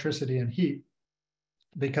 combined electricity and heat.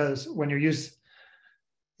 Because when you use,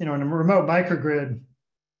 in a remote microgrid,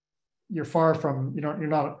 you're far from, you're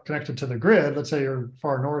not connected to the grid. Let's say you're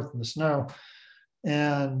far north in the snow.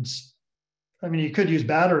 And I mean, you could use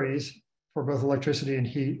batteries for both electricity and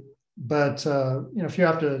heat. But if you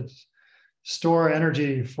have to store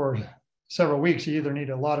energy for several weeks, you either need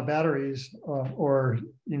a lot of batteries or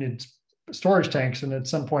you need storage tanks. And at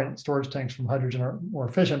some point, storage tanks from hydrogen are more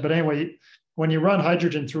efficient. But anyway, when you run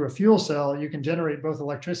hydrogen through a fuel cell, you can generate both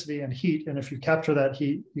electricity and heat. And if you capture that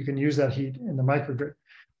heat, you can use that heat in the microgrid.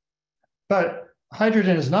 But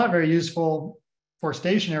hydrogen is not very useful for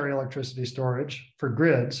stationary electricity storage for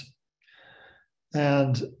grids.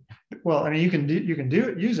 And well, I mean, you can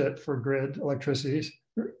use it for grid electricity,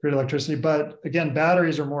 but again,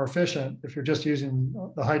 batteries are more efficient if you're just using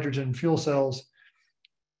the hydrogen fuel cells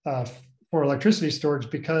for electricity storage,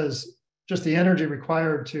 because just the energy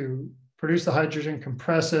required to produce the hydrogen,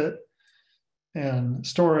 compress it, and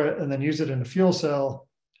store it, and then use it in a fuel cell,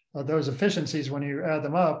 those efficiencies, when you add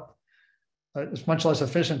them up, it's much less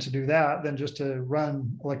efficient to do that than just to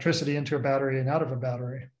run electricity into a battery and out of a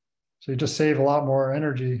battery. So you just save a lot more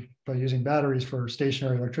energy by using batteries for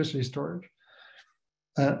stationary electricity storage.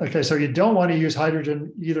 Okay, so you don't want to use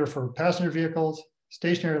hydrogen either for passenger vehicles,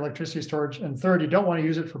 stationary electricity storage, and third, you don't want to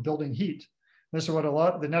use it for building heat. This is what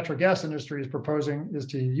the natural gas industry is proposing, is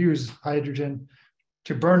to use hydrogen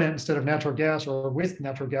to burn it instead of natural gas, or with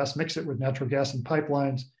natural gas, mix it with natural gas in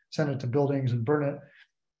pipelines, send it to buildings and burn it.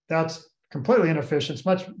 That's completely inefficient. It's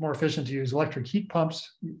much more efficient to use electric heat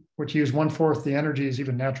pumps, which use 1/4 the energy as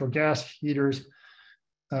even natural gas heaters,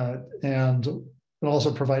 and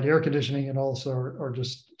also provide air conditioning, and also are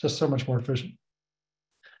just so much more efficient.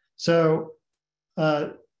 So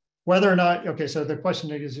whether or not, okay, so the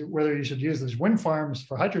question is whether you should use these wind farms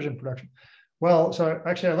for hydrogen production. Well, so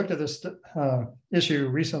actually I looked at this issue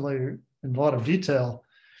recently in a lot of detail.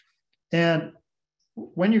 And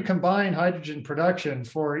when you combine hydrogen production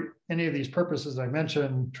for any of these purposes I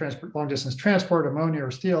mentioned, long distance transport, ammonia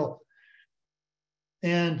or steel,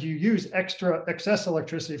 and you use excess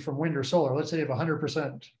electricity from wind or solar, let's say you have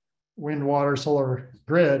 100% wind, water, solar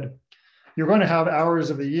grid, you're going to have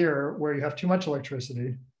hours of the year where you have too much electricity.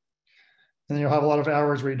 And then you'll have a lot of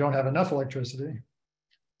hours where you don't have enough electricity.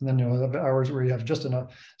 And then you'll have hours where you have just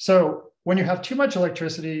enough. So when you have too much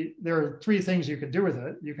electricity, there are 3 things you can do with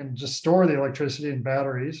it. You can just store the electricity in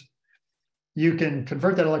batteries. You can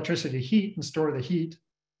convert that electricity to heat and store the heat,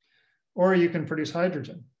 or you can produce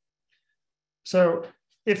hydrogen. So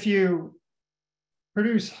if you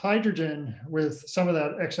produce hydrogen with some of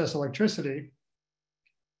that excess electricity,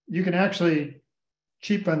 you can actually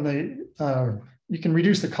cheapen you can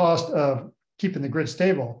reduce the cost of keeping the grid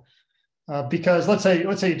stable. Because let's say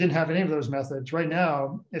you didn't have any of those methods. Right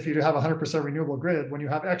now, if you have 100% renewable grid, when you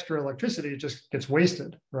have extra electricity, it just gets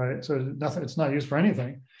wasted, right? So it's not used for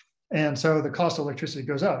anything. And so the cost of electricity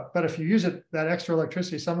goes up. But if you use that extra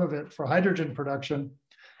electricity, some of it for hydrogen production,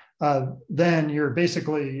 then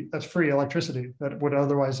that's free electricity that would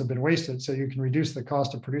otherwise have been wasted. So you can reduce the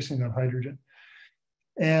cost of producing that hydrogen.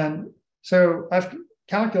 And so I've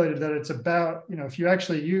calculated that it's about, if you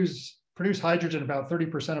actually produce hydrogen about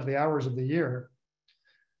 30% of the hours of the year,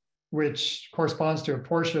 which corresponds to a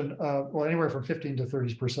portion of, well, anywhere from 15 to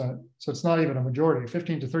 30%. So it's not even a majority,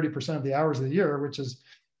 15 to 30% of the hours of the year, which is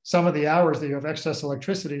some of the hours that you have excess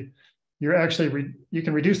electricity, you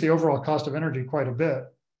can reduce the overall cost of energy quite a bit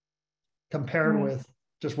compared with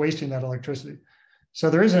just wasting that electricity. So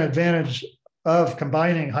there is an advantage of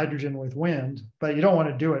combining hydrogen with wind, but you don't want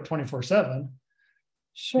to do it 24/7.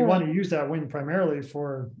 Sure. You want to use that wind primarily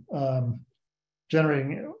for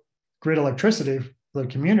generating grid electricity for the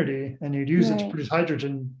community, and you'd use it to produce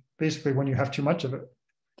hydrogen basically when you have too much of it.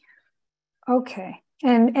 Okay.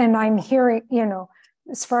 And I'm hearing,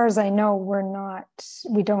 as far as I know,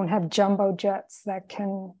 we don't have jumbo jets that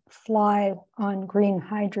can fly on green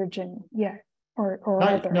hydrogen yet, or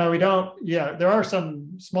no, we don't. Yeah, there are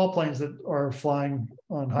some small planes that are flying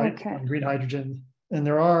on green hydrogen. And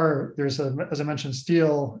there's as I mentioned,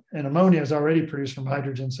 steel and ammonia is already produced from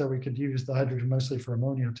hydrogen, so we could use the hydrogen mostly for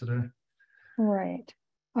ammonia today. Right.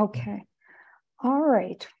 Okay. All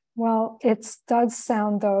right. Well, it does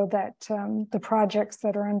sound though that the projects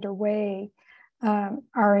that are underway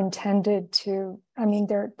are intended to. I mean,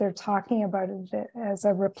 they're talking about it as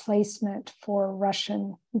a replacement for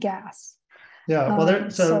Russian gas. Yeah. Well,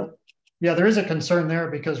 there is a concern there,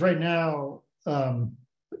 because right now.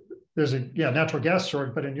 There's a natural gas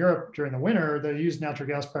shortage, but in Europe during the winter, they use natural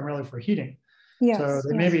gas primarily for heating. Yes, so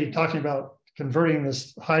they may be talking about converting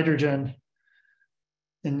this hydrogen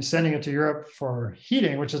and sending it to Europe for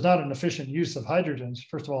heating, which is not an efficient use of hydrogen.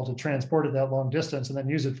 First of all, to transport it that long distance and then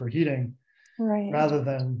use it for heating, rather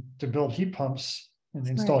than to build heat pumps and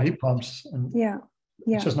install heat pumps. And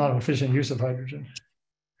it's just not an efficient use of hydrogen.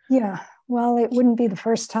 Yeah. Well, it wouldn't be the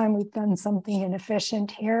first time we've done something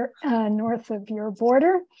inefficient here north of your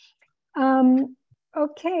border.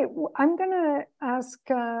 Okay, I'm going to ask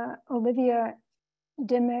Olivia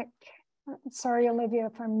Dimmick. Sorry, Olivia,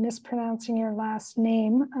 if I'm mispronouncing your last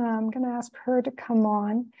name. I'm going to ask her to come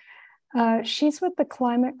on. She's with the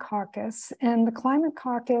Climate Caucus, and the Climate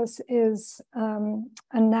Caucus is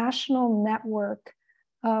a national network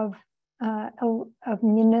of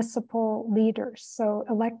municipal leaders, so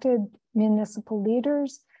elected municipal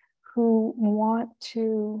leaders who want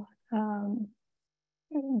to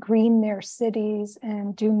green their cities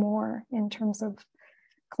and do more in terms of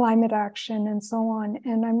climate action and so on.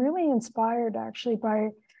 And I'm really inspired actually by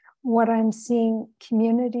what I'm seeing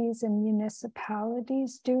communities and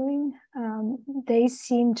municipalities doing. They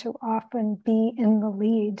seem to often be in the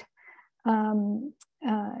lead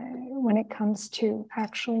when it comes to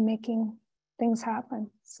actually making things happen.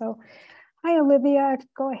 So, hi, Olivia,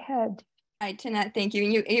 go ahead. Hi, Tanette, thank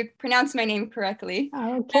you. You pronounced my name correctly.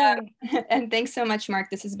 Okay. And thanks so much, Mark.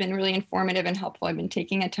 This has been really informative and helpful. I've been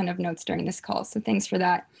taking a ton of notes during this call, so thanks for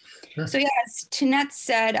that. Sure. So yeah, as Tanette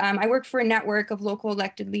said, I work for a network of local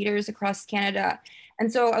elected leaders across Canada.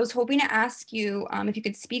 And so I was hoping to ask you if you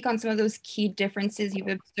could speak on some of those key differences you've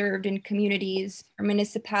observed in communities or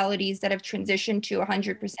municipalities that have transitioned to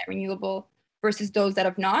 100% renewable versus those that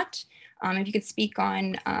have not. If you could speak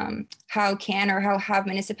on how have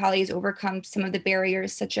municipalities overcome some of the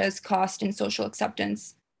barriers such as cost and social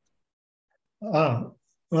acceptance? Well,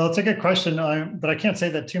 it's a good question, but I can't say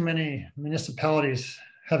that too many municipalities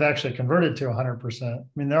have actually converted to 100%. I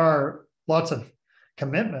mean, there are lots of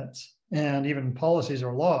commitments and even policies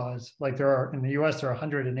or laws, like there are in the US, there are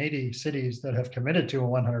 180 cities that have committed to a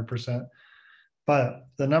 100%, but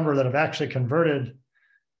the number that have actually converted,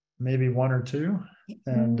 maybe one or two.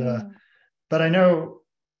 And but I know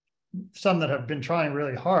some that have been trying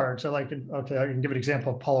really hard. So like, okay, I can give an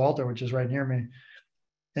example of Palo Alto, which is right near me.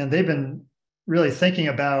 And they've been really thinking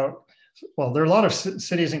about, well, there are a lot of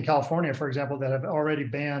cities in California, for example, that have already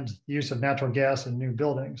banned the use of natural gas in new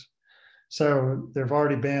buildings. So they've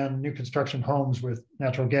already banned new construction homes with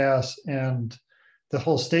natural gas. And the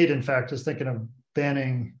whole state, in fact, is thinking of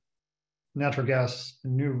banning natural gas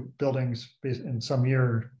in new buildings in some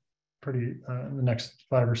year, in the next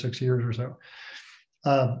 5 or 6 years or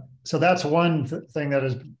so. So that's one thing that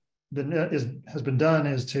has been done,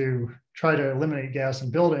 is to try to eliminate gas in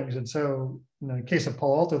buildings. And so in the case of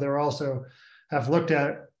Palo Alto, they also have looked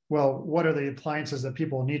at, well, what are the appliances that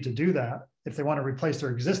people need to do that if they want to replace their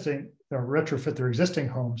existing or retrofit their existing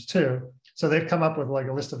homes too. So they've come up with like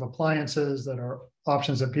a list of appliances that are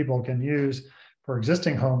options that people can use for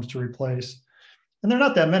existing homes to replace. And they're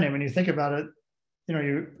not that many. When you think about it,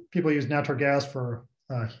 people use natural gas for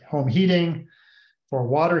home heating, for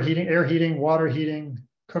water heating, air heating, water heating,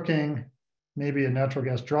 cooking, maybe a natural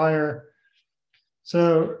gas dryer.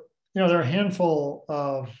 So, there are a handful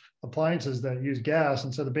of appliances that use gas.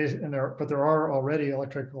 And so but there are already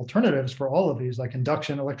electric alternatives for all of these, like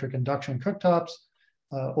electric induction cooktops,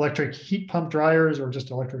 electric heat pump dryers, or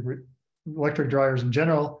just electric dryers in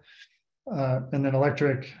general, and then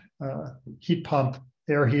electric heat pump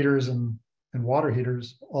air heaters and water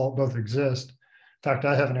heaters both exist. In fact,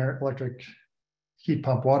 I have an electric heat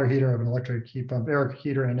pump water heater, I have an electric heat pump air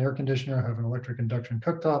heater and air conditioner, I have an electric induction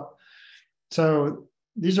cooktop. So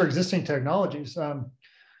these are existing technologies.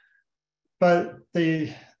 But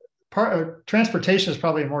the transportation is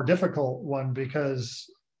probably a more difficult one, because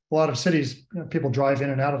a lot of cities, people drive in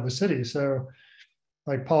and out of the city. So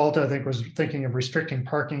like Palo Alto, I think, was thinking of restricting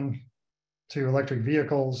parking to electric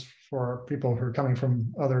vehicles for people who are coming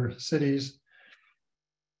from other cities.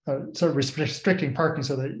 So restricting parking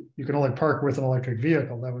so that you can only park with an electric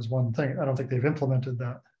vehicle. That was one thing. I don't think they've implemented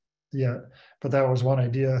that yet, but that was one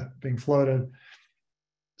idea being floated.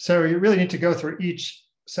 So you really need to go through each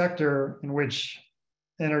sector in which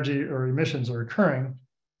energy or emissions are occurring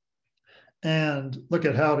and look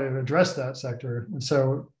at how to address that sector. And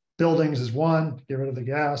so buildings is one, get rid of the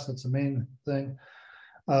gas, that's the main thing.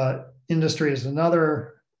 Industry is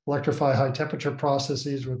another, electrify high temperature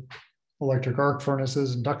processes with electric arc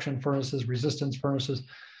furnaces, induction furnaces, resistance furnaces.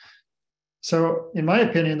 So in my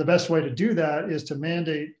opinion, the best way to do that is to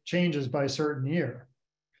mandate changes by a certain year.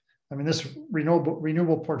 I mean, this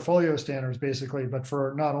renewable portfolio standards basically, but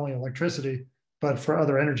for not only electricity, but for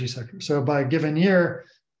other energy sectors. So by a given year,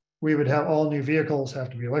 we would have all new vehicles have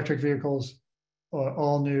to be electric vehicles,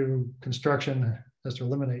 all new construction has to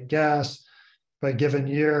eliminate gas. By a given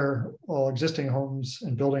year, all existing homes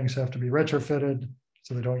and buildings have to be retrofitted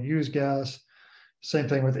so they don't use gas. Same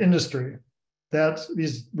thing with industry.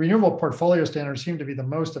 These renewable portfolio standards seem to be the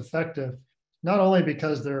most effective, not only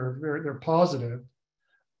because they're positive.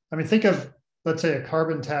 I mean, think of, let's say, a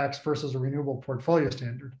carbon tax versus a renewable portfolio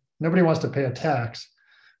standard. Nobody wants to pay a tax.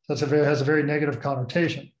 So it has a very negative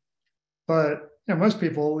connotation. But most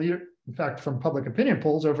people, in fact, from public opinion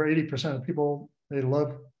polls, over 80% of people, they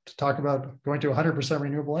love to talk about going to 100%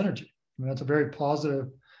 renewable energy. I mean, that's a very positive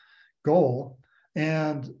goal.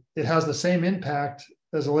 And it has the same impact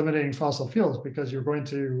as eliminating fossil fuels, because if you go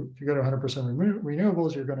to 100%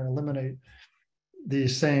 renewables, you're going to eliminate the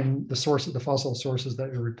fossil sources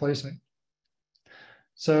that you're replacing.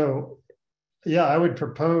 So yeah, I would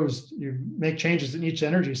propose you make changes in each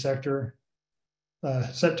energy sector,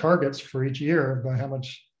 set targets for each year by how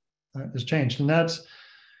much has changed. And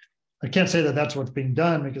I can't say that that's what's being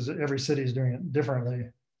done because every city is doing it differently.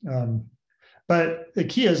 But the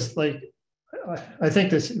key is, like, I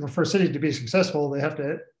think this, for cities to be successful, they have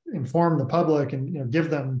to inform the public and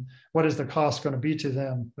give them what is the cost going to be to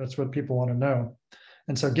them. That's what people want to know.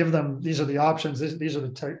 And so give them, these are the options, these are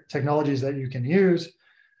the technologies that you can use.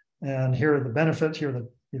 And here are the benefits, here are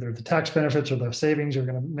either the tax benefits or the savings you're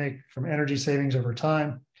going to make from energy savings over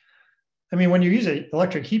time. I mean, when you use an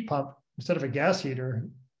electric heat pump instead of a gas heater,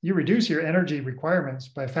 you reduce your energy requirements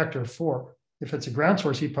by a factor of 4. If it's a ground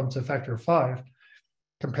source heat pump, it's a factor of 5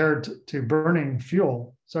 compared to burning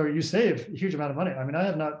fuel. So you save a huge amount of money. I mean, I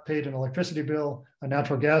have not paid an electricity bill, a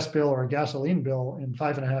natural gas bill, or a gasoline bill in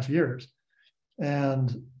 5.5 years,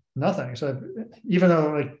 and nothing. So even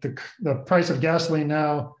though like the price of gasoline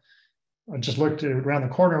now, I just looked around the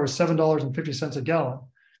corner, was $7.50 a gallon.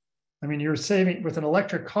 I mean, you're saving with an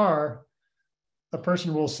electric car, a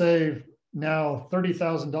person will save now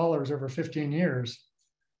 $30,000 over 15 years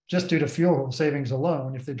just due to fuel savings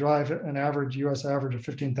alone if they drive an average US average of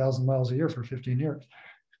 15,000 miles a year for 15 years.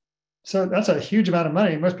 So that's a huge amount of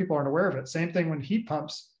money. Most people aren't aware of it. Same thing when heat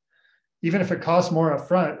pumps, even if it costs more up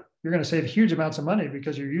front, you're going to save huge amounts of money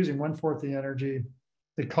because you're using 1/4 the energy.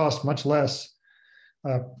 It costs much less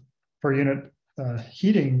per unit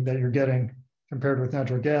heating that you're getting compared with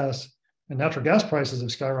natural gas. And natural gas prices have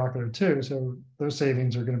skyrocketed too. So those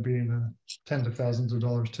savings are going to be in the tens of thousands of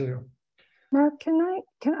dollars too. Mark,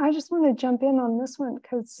 I just want to jump in on this one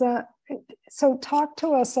because so talk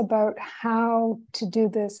to us about how to do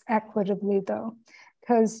this equitably though,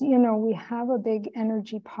 because we have a big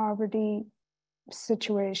energy poverty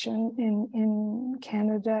situation in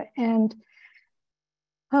Canada, and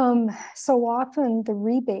so often the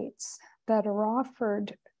rebates that are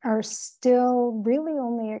offered are still really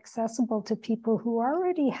only accessible to people who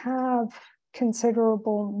already have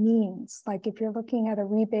considerable means. Like if you're looking at a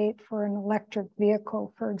rebate for an electric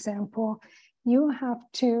vehicle, for example, you have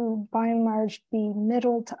to, by and large, be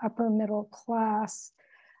middle to upper middle class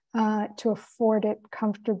to afford it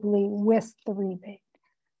comfortably with the rebate.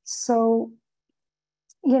 So,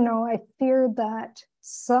 I fear that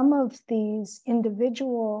some of these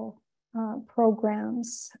individual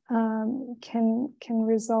programs can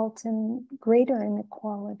result in greater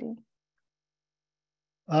inequality.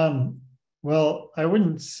 Well, I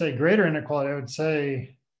wouldn't say greater inequality. I would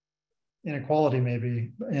say inequality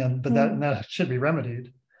maybe, but that should be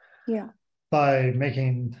remedied. Yeah. By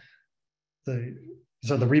making the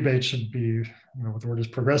rebate should be, what the word is,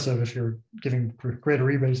 progressive. If you're giving greater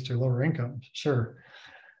rebates to lower incomes, sure.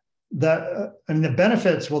 That and the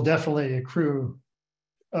benefits will definitely accrue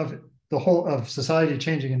of the whole of society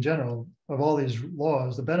changing in general, of all these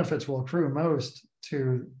laws. The benefits will accrue most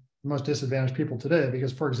to the most disadvantaged people today,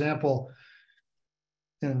 because, for example,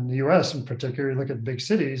 in the US in particular, you look at big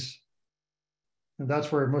cities, and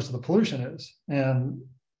that's where most of the pollution is. And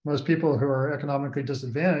most people who are economically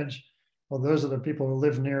disadvantaged, well, those are the people who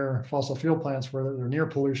live near fossil fuel plants where they're near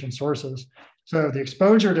pollution sources. So the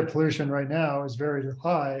exposure to pollution right now is very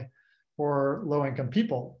high for low-income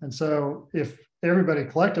people. And so if everybody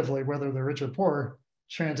collectively, whether they're rich or poor,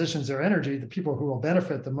 transitions their energy, the people who will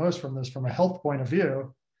benefit the most from this from a health point of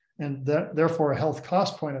view, and therefore a health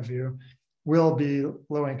cost point of view, will be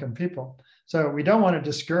low-income people. So we don't want to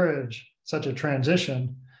discourage such a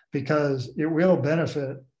transition because it will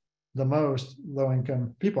benefit the most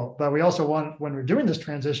low-income people. But we also want, when we're doing this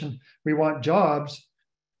transition, we want jobs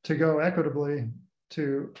to go equitably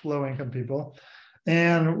to low-income people.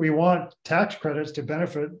 And we want tax credits to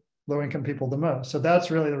benefit low-income people the most. So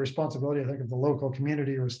that's really the responsibility, I think, of the local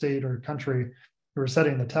community or state or country who are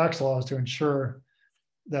setting the tax laws to ensure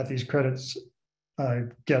that these credits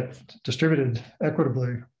get distributed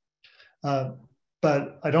equitably.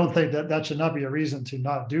 But I don't think that should not be a reason to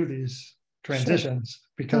not do these transitions,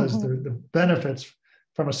 because the benefits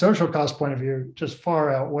from a social cost point of view just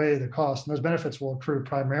far outweigh the cost. And those benefits will accrue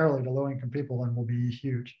primarily to low-income people and will be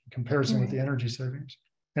huge in comparison with the energy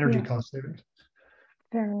cost savings.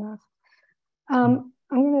 Fair enough. I'm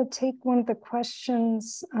going to take one of the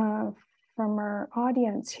questions from our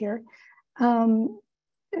audience here. And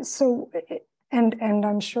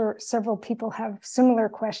I'm sure several people have similar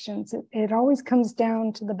questions. It always comes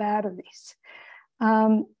down to the batteries.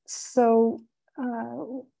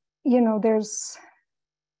 There's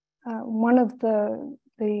one of the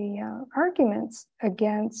arguments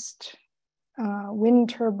against wind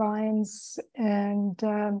turbines and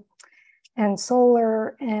and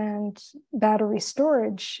solar and battery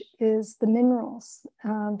storage is the minerals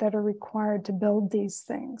that are required to build these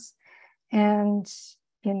things. And,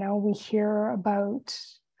 you know, we hear about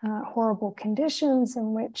horrible conditions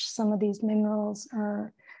in which some of these minerals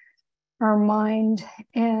are mined.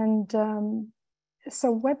 And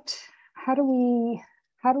so how do we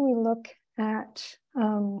look at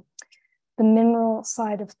the mineral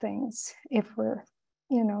side of things if we're,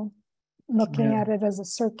 you know, looking at it as a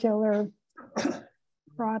circular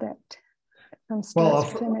product from start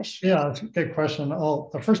to finish? Yeah, that's a good question. I'll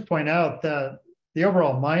first point out that the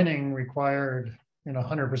overall mining required in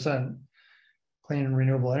 100% clean and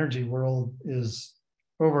renewable energy world is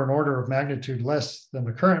over an order of magnitude less than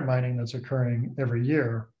the current mining that's occurring every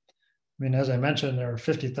year. I mean, as I mentioned, there are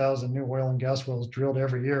 50,000 new oil and gas wells drilled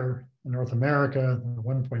every year in North America,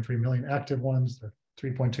 1.3 million active ones, there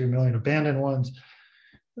are 3.2 million abandoned ones.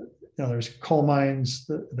 You know, there's coal mines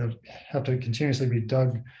that have to continuously be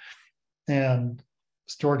dug, and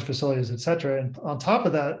storage facilities, et cetera. And on top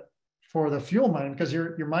of that, for the fuel mining, because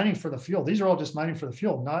you're mining for the fuel, these are all just mining for the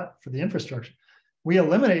fuel, not for the infrastructure. We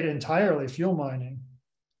eliminate entirely fuel mining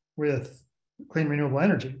with clean renewable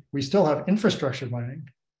energy. We still have infrastructure mining,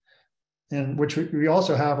 and which we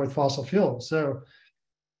also have with fossil fuels. So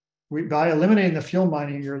by eliminating the fuel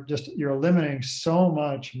mining, you're eliminating so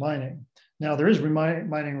much mining. Now there is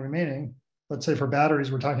mining remaining. Let's say for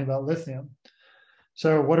batteries, we're talking about lithium.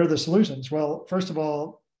 So what are the solutions? Well, first of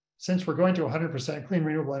all, since we're going to 100% clean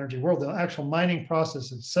renewable energy world, the actual mining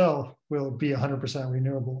process itself will be 100%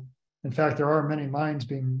 renewable. In fact, there are many mines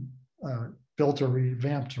being built or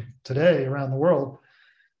revamped today around the world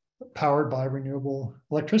powered by renewable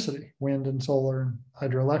electricity, wind and solar and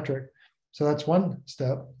hydroelectric. So that's one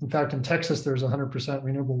step. In fact, in Texas, there's a 100%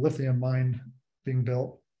 renewable lithium mine being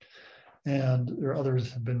built. And there are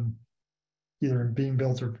others have been either being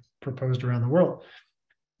built or proposed around the world.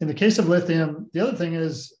 In the case of lithium, the other thing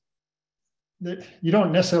is that you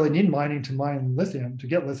don't necessarily need mining to mine lithium, to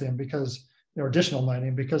get lithium, because there are additional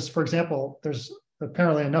mining, because, for example, there's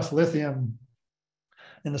apparently enough lithium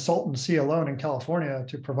in the Salton Sea alone in California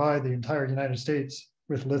to provide the entire United States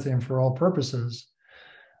with lithium for all purposes.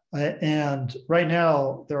 And right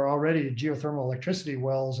now, there are already geothermal electricity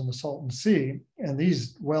wells in the Salton Sea, and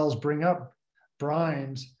these wells bring up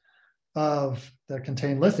brines that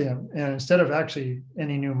contain lithium. And instead of actually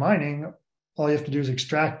any new mining, all you have to do is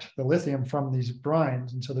extract the lithium from these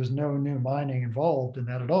brines. And so there's no new mining involved in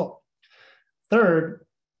that at all. Third,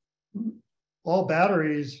 all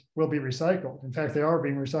batteries will be recycled. In fact, they are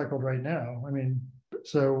being recycled right now. I mean,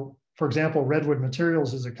 so for example, Redwood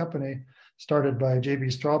Materials is a company started by J.B.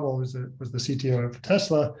 Straubel, who was the CTO of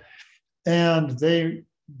Tesla, and they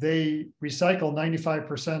recycle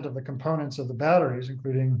 95% of the components of the batteries,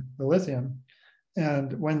 including the lithium.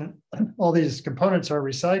 And when all these components are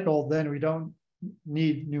recycled, then we don't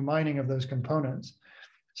need new mining of those components.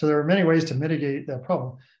 So there are many ways to mitigate that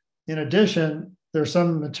problem. In addition, there are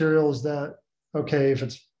some materials that, okay, if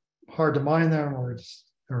it's hard to mine them or it's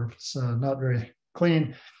not very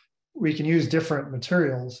clean, we can use different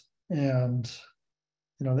materials. And,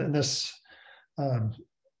 you know, in this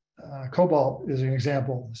cobalt is an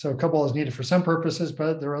example. So cobalt is needed for some purposes,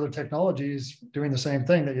 but there are other technologies doing the same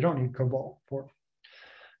thing that you don't need cobalt for.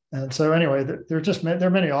 And so anyway, there are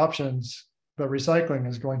many options, but recycling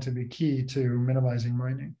is going to be key to minimizing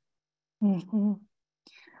mining. Mm-hmm.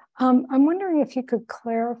 I'm wondering if you could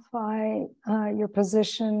clarify your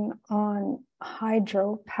position on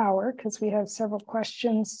hydropower, because we have several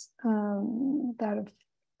questions that have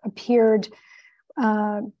appeared.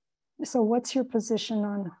 So what's your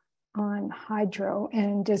position on hydro,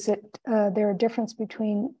 and is there a difference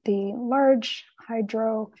between the large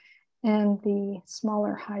hydro and the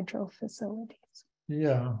smaller hydro facilities?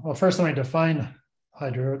 Yeah, well, first let me define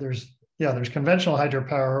hydro. There's conventional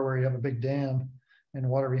hydropower where you have a big dam and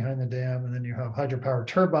water behind the dam, and then you have hydropower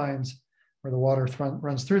turbines where the water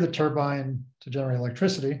runs through the turbine to generate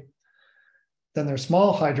electricity. Then there's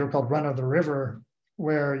small hydro called run of the river,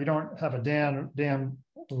 where you don't have a dam,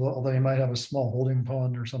 although you might have a small holding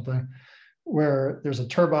pond or something, where there's a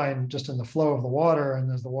turbine just in the flow of the water, and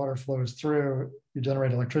as the water flows through, you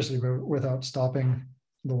generate electricity without stopping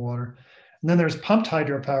the water. And then there's pumped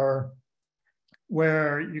hydropower,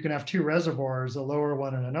 where you can have two reservoirs, a lower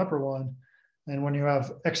one and an upper one. And when you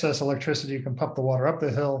have excess electricity, you can pump the water up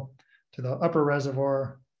the hill to the upper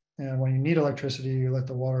reservoir. And when you need electricity, you let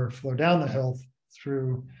the water flow down the hill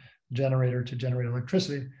through generator to generate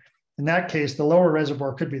electricity. In that case, the lower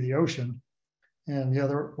reservoir could be the ocean, and the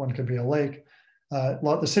other one could be a lake.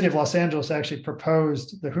 The city of Los Angeles actually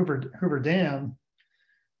proposed the Hoover Dam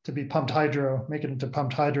to be pumped hydro, make it into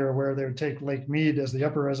pumped hydro, where they would take Lake Mead as the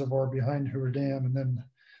upper reservoir behind Hoover Dam, and then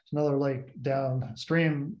another lake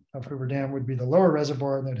downstream of Hoover Dam would be the lower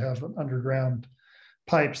reservoir, and they'd have underground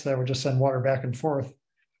pipes that would just send water back and forth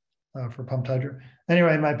for pumped hydro.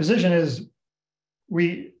 Anyway, my position is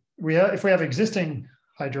if we have existing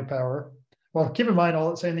hydropower, well, keep in mind,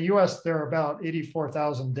 I'll say in the US, there are about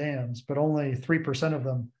 84,000 dams, but only 3% of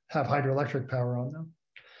them have hydroelectric power on them.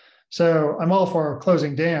 So I'm all for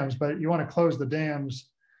closing dams, but you want to close the dams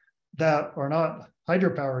that are not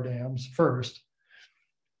hydropower dams first,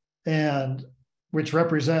 and which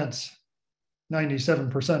represents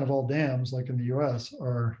 97% of all dams, like in the US,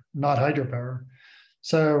 are not hydropower.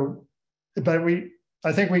 So, but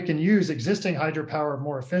I think we can use existing hydropower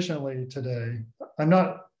more efficiently today. I'm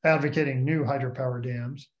not advocating new hydropower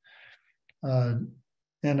dams, and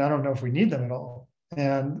I don't know if we need them at all.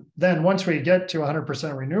 And then once we get to 100%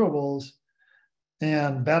 renewables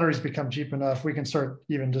and batteries become cheap enough, we can start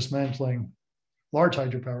even dismantling large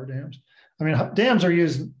hydropower dams. I mean, dams are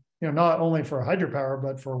used, not only for hydropower,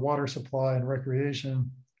 but for water supply and recreation.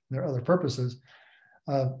 There are other purposes.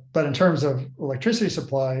 But in terms of electricity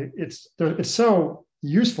supply, it's so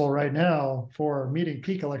useful right now for meeting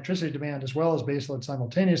peak electricity demand as well as baseload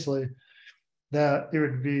simultaneously, that it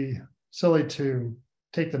would be silly to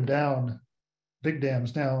take them down, big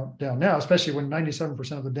dams down now, especially when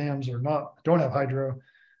 97% of the dams don't have hydro.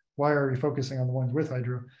 Why are we focusing on the ones with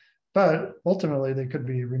hydro? But ultimately, they could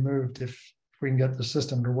be removed if we can get the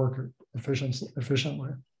system to work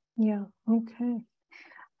efficiently. Yeah, okay.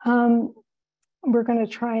 We're going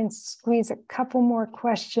to try and squeeze a couple more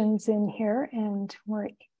questions in here, and we're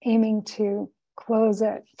aiming to close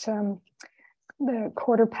at the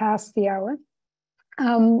hour.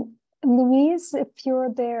 Louise, if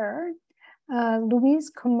you're there,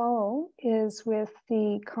 Louise Comeau is with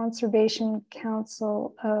the Conservation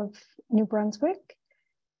Council of New Brunswick,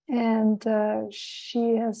 and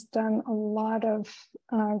she has done a lot of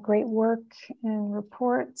great work and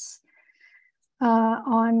reports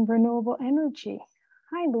on renewable energy.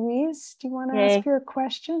 Hi, Louise. Do you want to ask your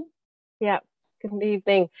question? Yeah. Good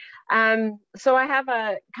evening. So I have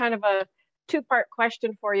a kind of a two-part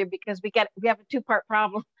question for you, because we have a two-part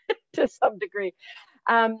problem to some degree.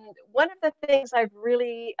 One of the things I've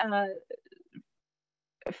really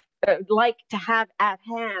like to have at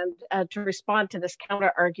hand to respond to this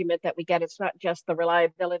counter argument that we get, it's not just the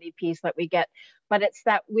reliability piece that we get, but it's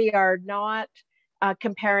that we are not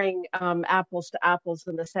comparing apples to apples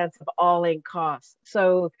in the sense of all-in costs.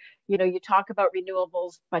 So, you talk about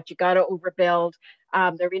renewables, but you got to overbuild.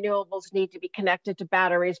 The renewables need to be connected to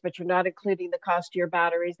batteries, but you're not including the cost of your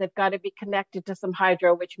batteries. They've got to be connected to some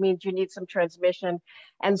hydro, which means you need some transmission.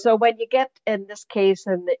 And so when you get, in this case,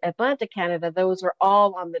 in the Atlantic Canada, those are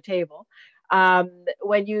all on the table.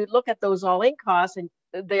 When you look at those all-in costs, and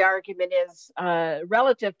the argument is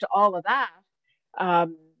relative to all of that,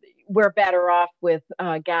 we're better off with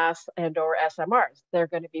gas and or SMRs. They're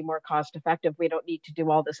going to be more cost effective. We don't need to do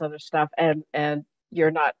all this other stuff, and you're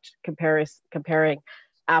not comparing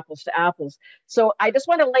apples to apples. So I just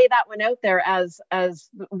want to lay that one out there as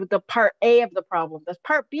the part A of the problem. The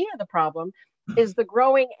part B of the problem is the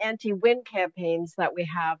growing anti-wind campaigns that we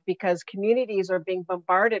have, because communities are being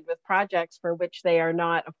bombarded with projects for which they are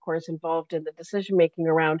not, of course, involved in the decision making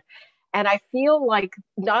around. And I feel like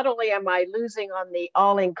not only am I losing on the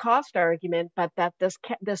all-in cost argument, but that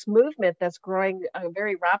this movement that's growing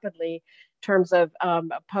very rapidly in terms of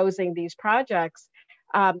opposing these projects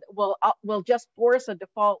will just force a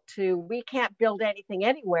default to, we can't build anything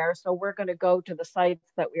anywhere, so we're going to go to the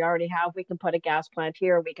sites that we already have. We can put a gas plant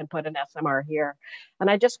here, we can put an SMR here. And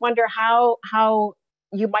I just wonder how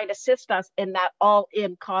you might assist us in that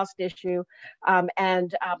all-in cost issue,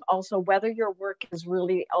 and also whether your work is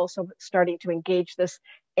really also starting to engage this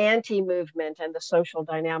anti-movement and the social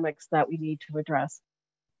dynamics that we need to address.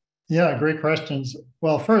 Yeah, great questions.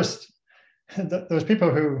 Well, first, those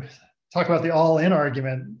people who talk about the all-in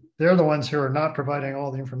argument, they're the ones who are not providing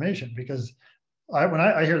all the information, because when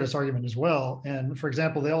I hear this argument as well, and for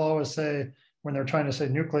example, they'll always say, when they're trying to say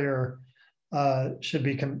nuclear should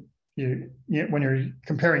be when you're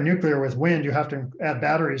comparing nuclear with wind, you have to add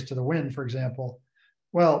batteries to the wind, for example.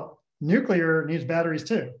 Well, nuclear needs batteries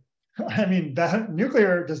too. I mean,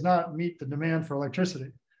 nuclear does not meet the demand for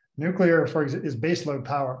electricity. Nuclear, for example, is baseload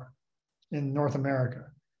power in North America.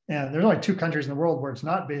 And there's only 2 countries in the world where it's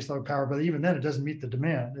not baseload power, but even then it doesn't meet the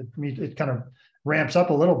demand. It kind of ramps up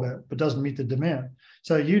a little bit, but doesn't meet the demand.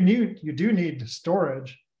 So you do need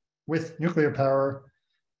storage with nuclear power,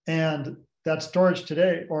 and that storage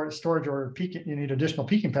today, or peaking, you need additional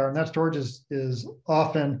peaking power, and that storage is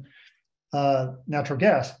often natural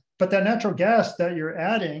gas. But that natural gas that you're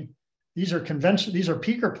adding, these are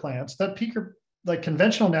peaker plants. That peaker, like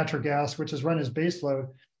conventional natural gas, which is run as baseload,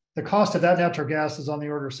 the cost of that natural gas is on the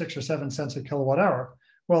order of 6 or 7 cents a kilowatt hour.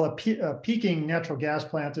 Well, a peaking natural gas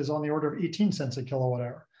plant is on the order of 18 cents a kilowatt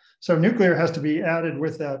hour. So nuclear has to be added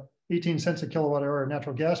with that 18 cents a kilowatt hour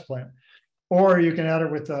natural gas plant, or you can add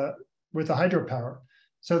it with the hydropower.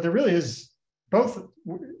 So there really is both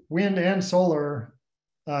wind and solar.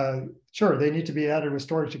 Sure, they need to be added with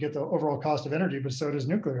storage to get the overall cost of energy, but so does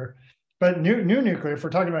nuclear. But new nuclear, if we're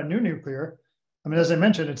talking about new nuclear, I mean, as I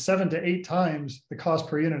mentioned, it's 7 to 8 times the cost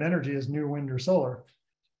per unit energy as new wind or solar.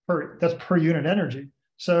 That's per unit energy.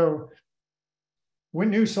 So when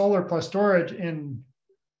new solar plus storage in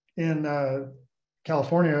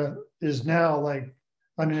California is now like,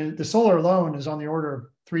 I mean, the solar alone is on the order of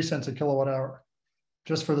 3 cents a kilowatt hour,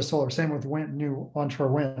 just for the solar. Same with wind, new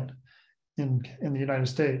onshore wind in the United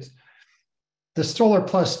States. The solar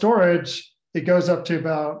plus storage, it goes up to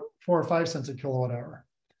about 4 or 5 cents a kilowatt hour.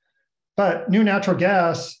 But new natural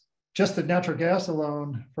gas, just the natural gas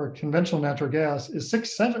alone for conventional natural gas is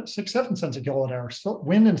 7 cents a kilowatt hour. So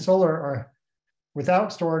wind and solar are,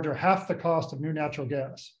 without storage, are half the cost of new natural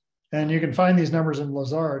gas. And you can find these numbers in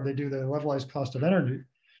Lazard. They do the levelized cost of energy.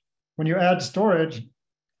 When you add storage,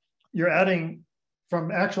 you're adding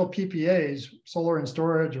from actual PPAs, solar and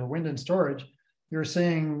storage or wind and storage, you're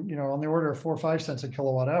seeing, on the order of 4 or 5 cents a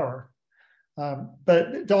kilowatt hour.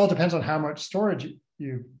 But it all depends on how much storage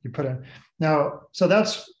you put in. Now, so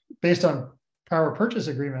that's based on power purchase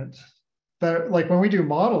agreement. But like when we do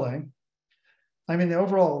modeling, I mean, the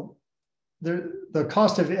overall, the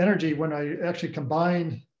cost of energy when I actually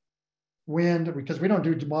combine wind, because we don't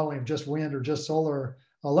do modeling of just wind or just solar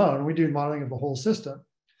alone, we do modeling of the whole system.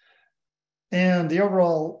 And the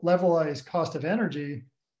overall levelized cost of energy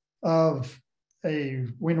of a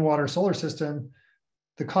wind, water, solar system,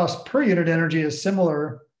 the cost per unit energy is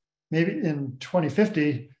similar, maybe in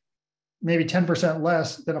 2050, maybe 10%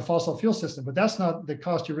 less than a fossil fuel system. But that's not the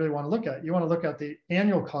cost you really want to look at. You want to look at the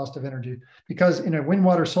annual cost of energy, because in a wind,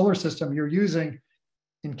 water, solar system,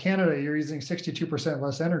 in Canada, you're using 62%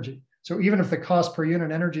 less energy. So even if the cost per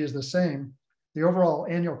unit energy is the same, the overall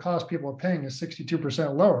annual cost people are paying is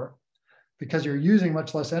 62% lower, because you're using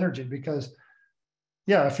much less energy. Because,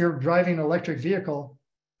 yeah, if you're driving an electric vehicle,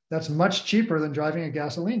 that's much cheaper than driving a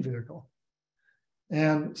gasoline vehicle.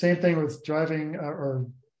 And same thing with driving or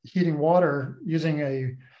heating water,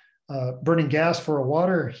 using burning gas for a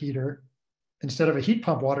water heater instead of a heat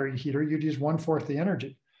pump water heater, you'd use 1/4 the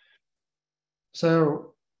energy.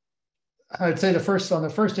 So I'd say on the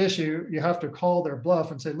first issue, you have to call their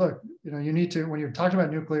bluff and say, look, you need to, when you're talking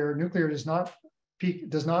about nuclear does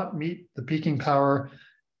not meet the peaking power.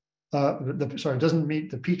 Doesn't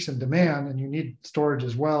meet the peaks in demand, and you need storage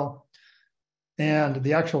as well. And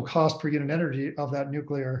the actual cost per unit energy of that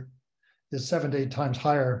nuclear is 7 to 8 times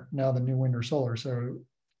higher now than new wind or solar. So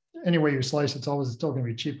any way you slice, it's still going to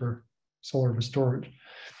be cheaper, solar with storage.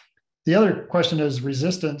 The other question is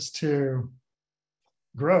resistance to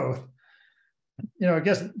growth. I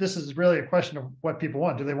guess this is really a question of what people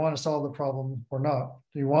want. Do they want to solve the problem or not?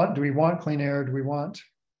 Do we want clean air? Do we want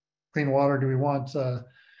clean water? Do we want to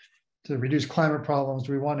reduce climate problems?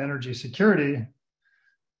 Do we want energy security?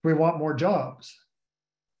 Do we want more jobs?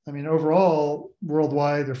 I mean, overall,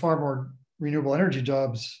 worldwide, there are far more renewable energy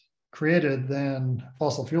jobs created than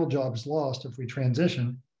fossil fuel jobs lost if we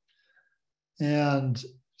transition. And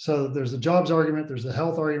so there's the jobs argument, there's the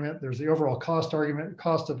health argument, there's the overall cost argument.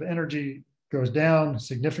 Cost of energy goes down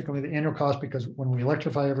significantly, the annual cost, because when we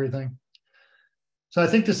electrify everything. So I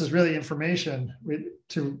think this is really information.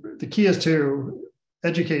 The key is to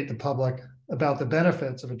educate the public about the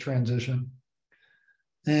benefits of a transition.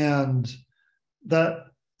 And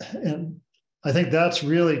I think that's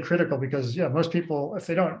really critical, because most people, if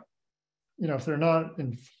they're not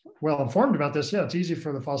well informed about this, it's easy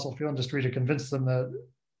for the fossil fuel industry to convince them that,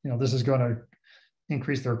 this is going to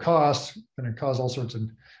increase their costs, going to cause all sorts of,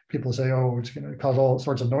 people say, oh, it's going to cause all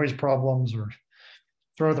sorts of noise problems, or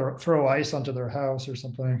throw ice onto their house or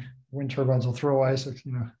something. Wind turbines will throw ice,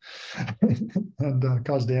 and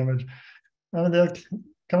cause damage. I mean, they'll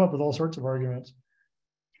come up with all sorts of arguments.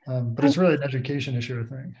 But it's really an education issue,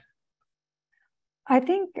 I think. I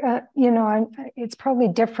think, it's probably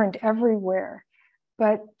different everywhere,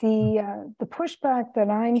 but the pushback that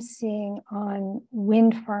I'm seeing on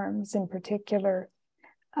wind farms in particular,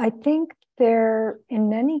 I think they're in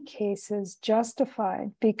many cases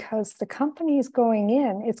justified, because the companies going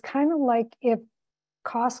in, it's kind of like if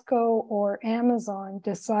Costco or Amazon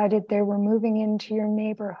decided they were moving into your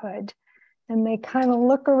neighborhood, and they kind of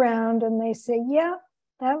look around and they say, yeah,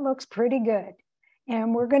 that looks pretty good.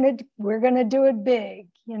 And we're gonna do it big,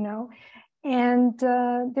 you know. And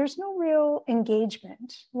there's no real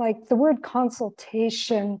engagement. Like the word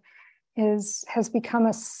consultation has become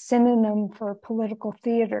a synonym for political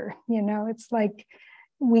theater. You know, it's like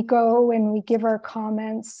we go and we give our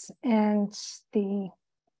comments and the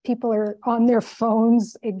people are on their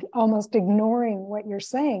phones almost ignoring what you're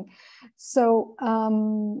saying. So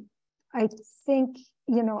I think,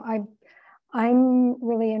 you know, I'm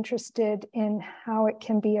really interested in how it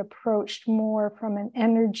can be approached more from an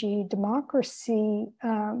energy democracy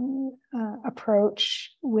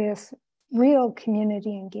approach with real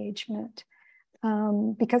community engagement,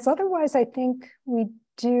 because otherwise I think we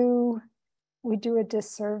do a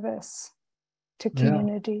disservice to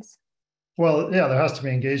communities. Well, yeah, there has to be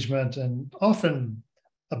engagement and often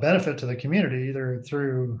a benefit to the community, either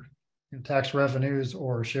through tax revenues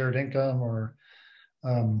or shared income or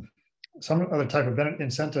some other type of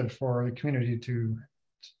incentive for the community to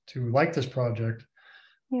like this project.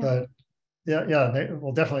 But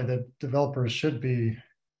definitely the developers should be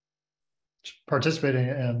participating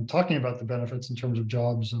and talking about the benefits in terms of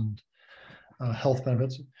jobs and health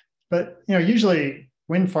benefits. But you know, usually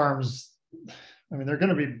wind farms, I mean, they're going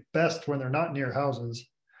to be best when they're not near houses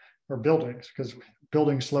or buildings, because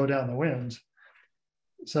buildings slow down the winds.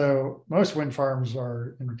 So most wind farms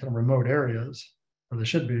are in kind of remote areas, or they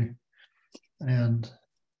should be. And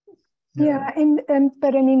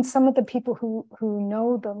but I mean, some of the people who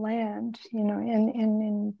know the land, you know, in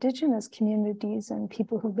indigenous communities and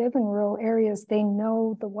people who live in rural areas, they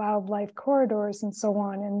know the wildlife corridors and so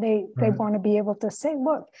on, and they want to be able to say,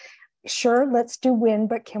 look, sure, let's do wind,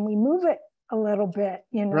 but can we move it a little bit,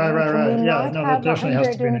 you know? Right. Yeah, no, there definitely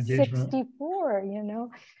has to be an engagement. 164, you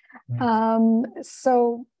know.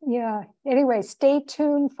 So yeah, anyway, stay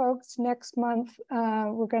tuned, folks. Next month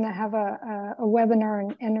we're going to have a webinar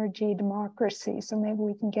on energy democracy, so maybe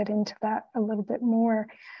we can get into that a little bit more.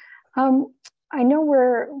 I know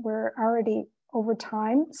we're already over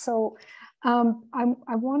time, so I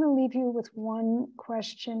want to leave you with one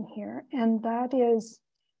question here, and that is,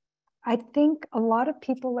 I think a lot of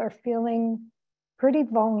people are feeling pretty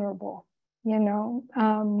vulnerable, you know,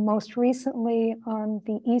 most recently on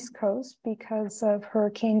the East Coast because of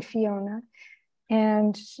Hurricane Fiona.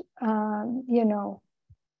 And, you know,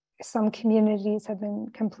 some communities have been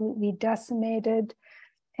completely decimated.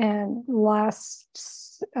 And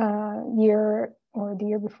last year or the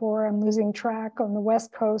year before, I'm losing track, on the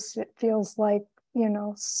West Coast, it feels like, you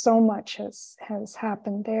know, so much has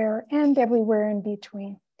happened there and everywhere in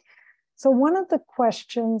between. So one of the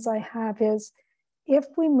questions I have is, if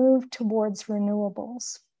we move towards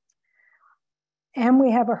renewables and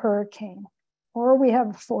we have a hurricane or we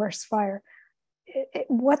have a forest fire,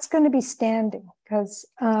 what's going to be standing? Because,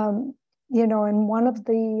 you know, in one of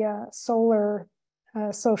the solar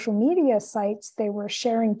social media sites, they were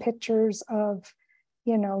sharing pictures of,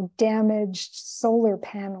 you know, damaged solar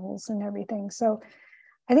panels and everything. So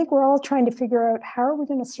I think we're all trying to figure out, how are we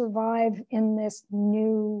going to survive in this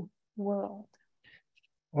new world?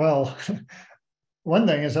 Well, one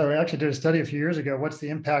thing is, I actually did a study a few years ago, what's the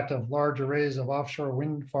impact of large arrays of offshore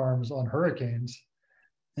wind farms on hurricanes?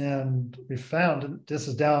 And we found, this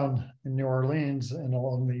is down in New Orleans and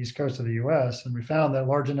along the east coast of the US, and we found that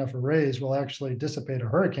large enough arrays will actually dissipate a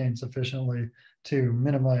hurricane sufficiently to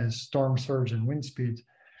minimize storm surge and wind speeds.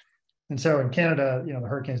 And so in Canada, you know, the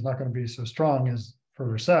hurricane is not going to be so strong as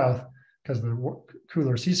further south because of the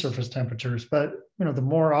cooler sea surface temperatures. But, you know, the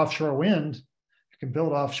more offshore wind you can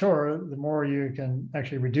build offshore, the more you can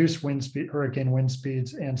actually reduce wind speed, hurricane wind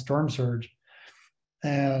speeds and storm surge.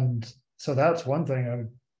 And so that's one thing I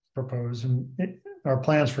would propose. And our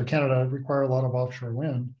plans for Canada require a lot of offshore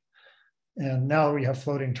wind. And now we have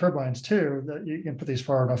floating turbines too, that you can put these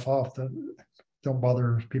far enough off that don't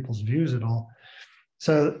bother people's views at all.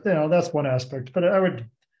 So, you know, that's one aspect. But I would,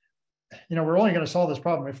 you know, we're only going to solve this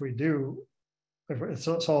problem if we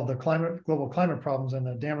solve the global climate problems and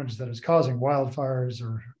the damage that is causing wildfires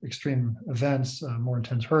or extreme events, more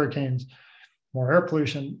intense hurricanes, more air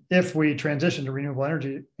pollution, if we transition to renewable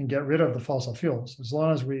energy and get rid of the fossil fuels. As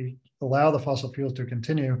long as we allow the fossil fuels to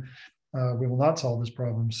continue, we will not solve this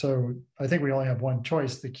problem. So I think we only have one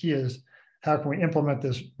choice. The key is, how can we implement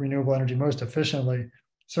this renewable energy most efficiently?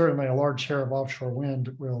 Certainly a large share of offshore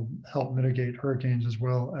wind will help mitigate hurricanes as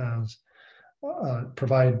well as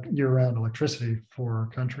provide year-round electricity for our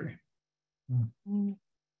country.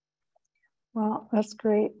 Well, that's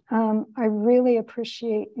great. I really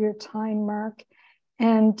appreciate your time, Mark.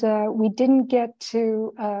 And we didn't get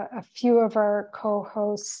to a few of our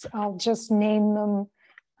co-hosts. I'll just name them.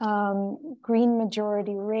 Green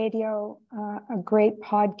Majority Radio, a great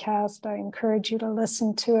podcast. I encourage you to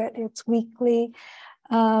listen to it. It's weekly.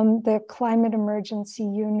 The Climate Emergency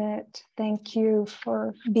Unit, thank you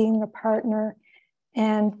for being a partner.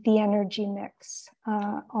 And the Energy Mix,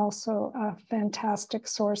 also a fantastic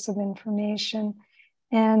source of information.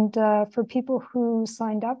 And for people who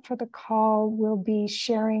signed up for the call, we'll be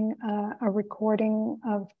sharing a recording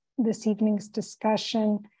of this evening's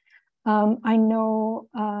discussion. I know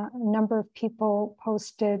a number of people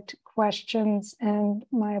posted questions, and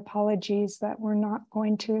my apologies that we're not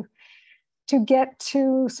going to get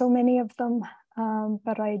to so many of them,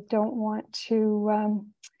 but I don't want to,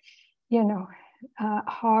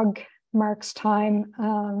 hog Mark's time.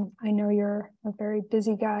 I know you're a very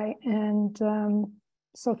busy guy, and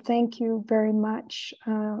so thank you very much.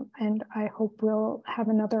 And I hope we'll have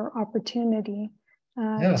another opportunity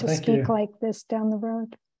to speak like this down the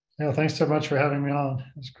road. Yeah, thanks so much for having me on.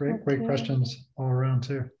 It's great questions all around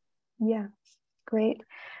too. Yeah, great.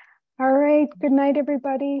 All right, good night,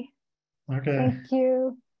 everybody. Okay. Thank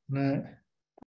you. Good night.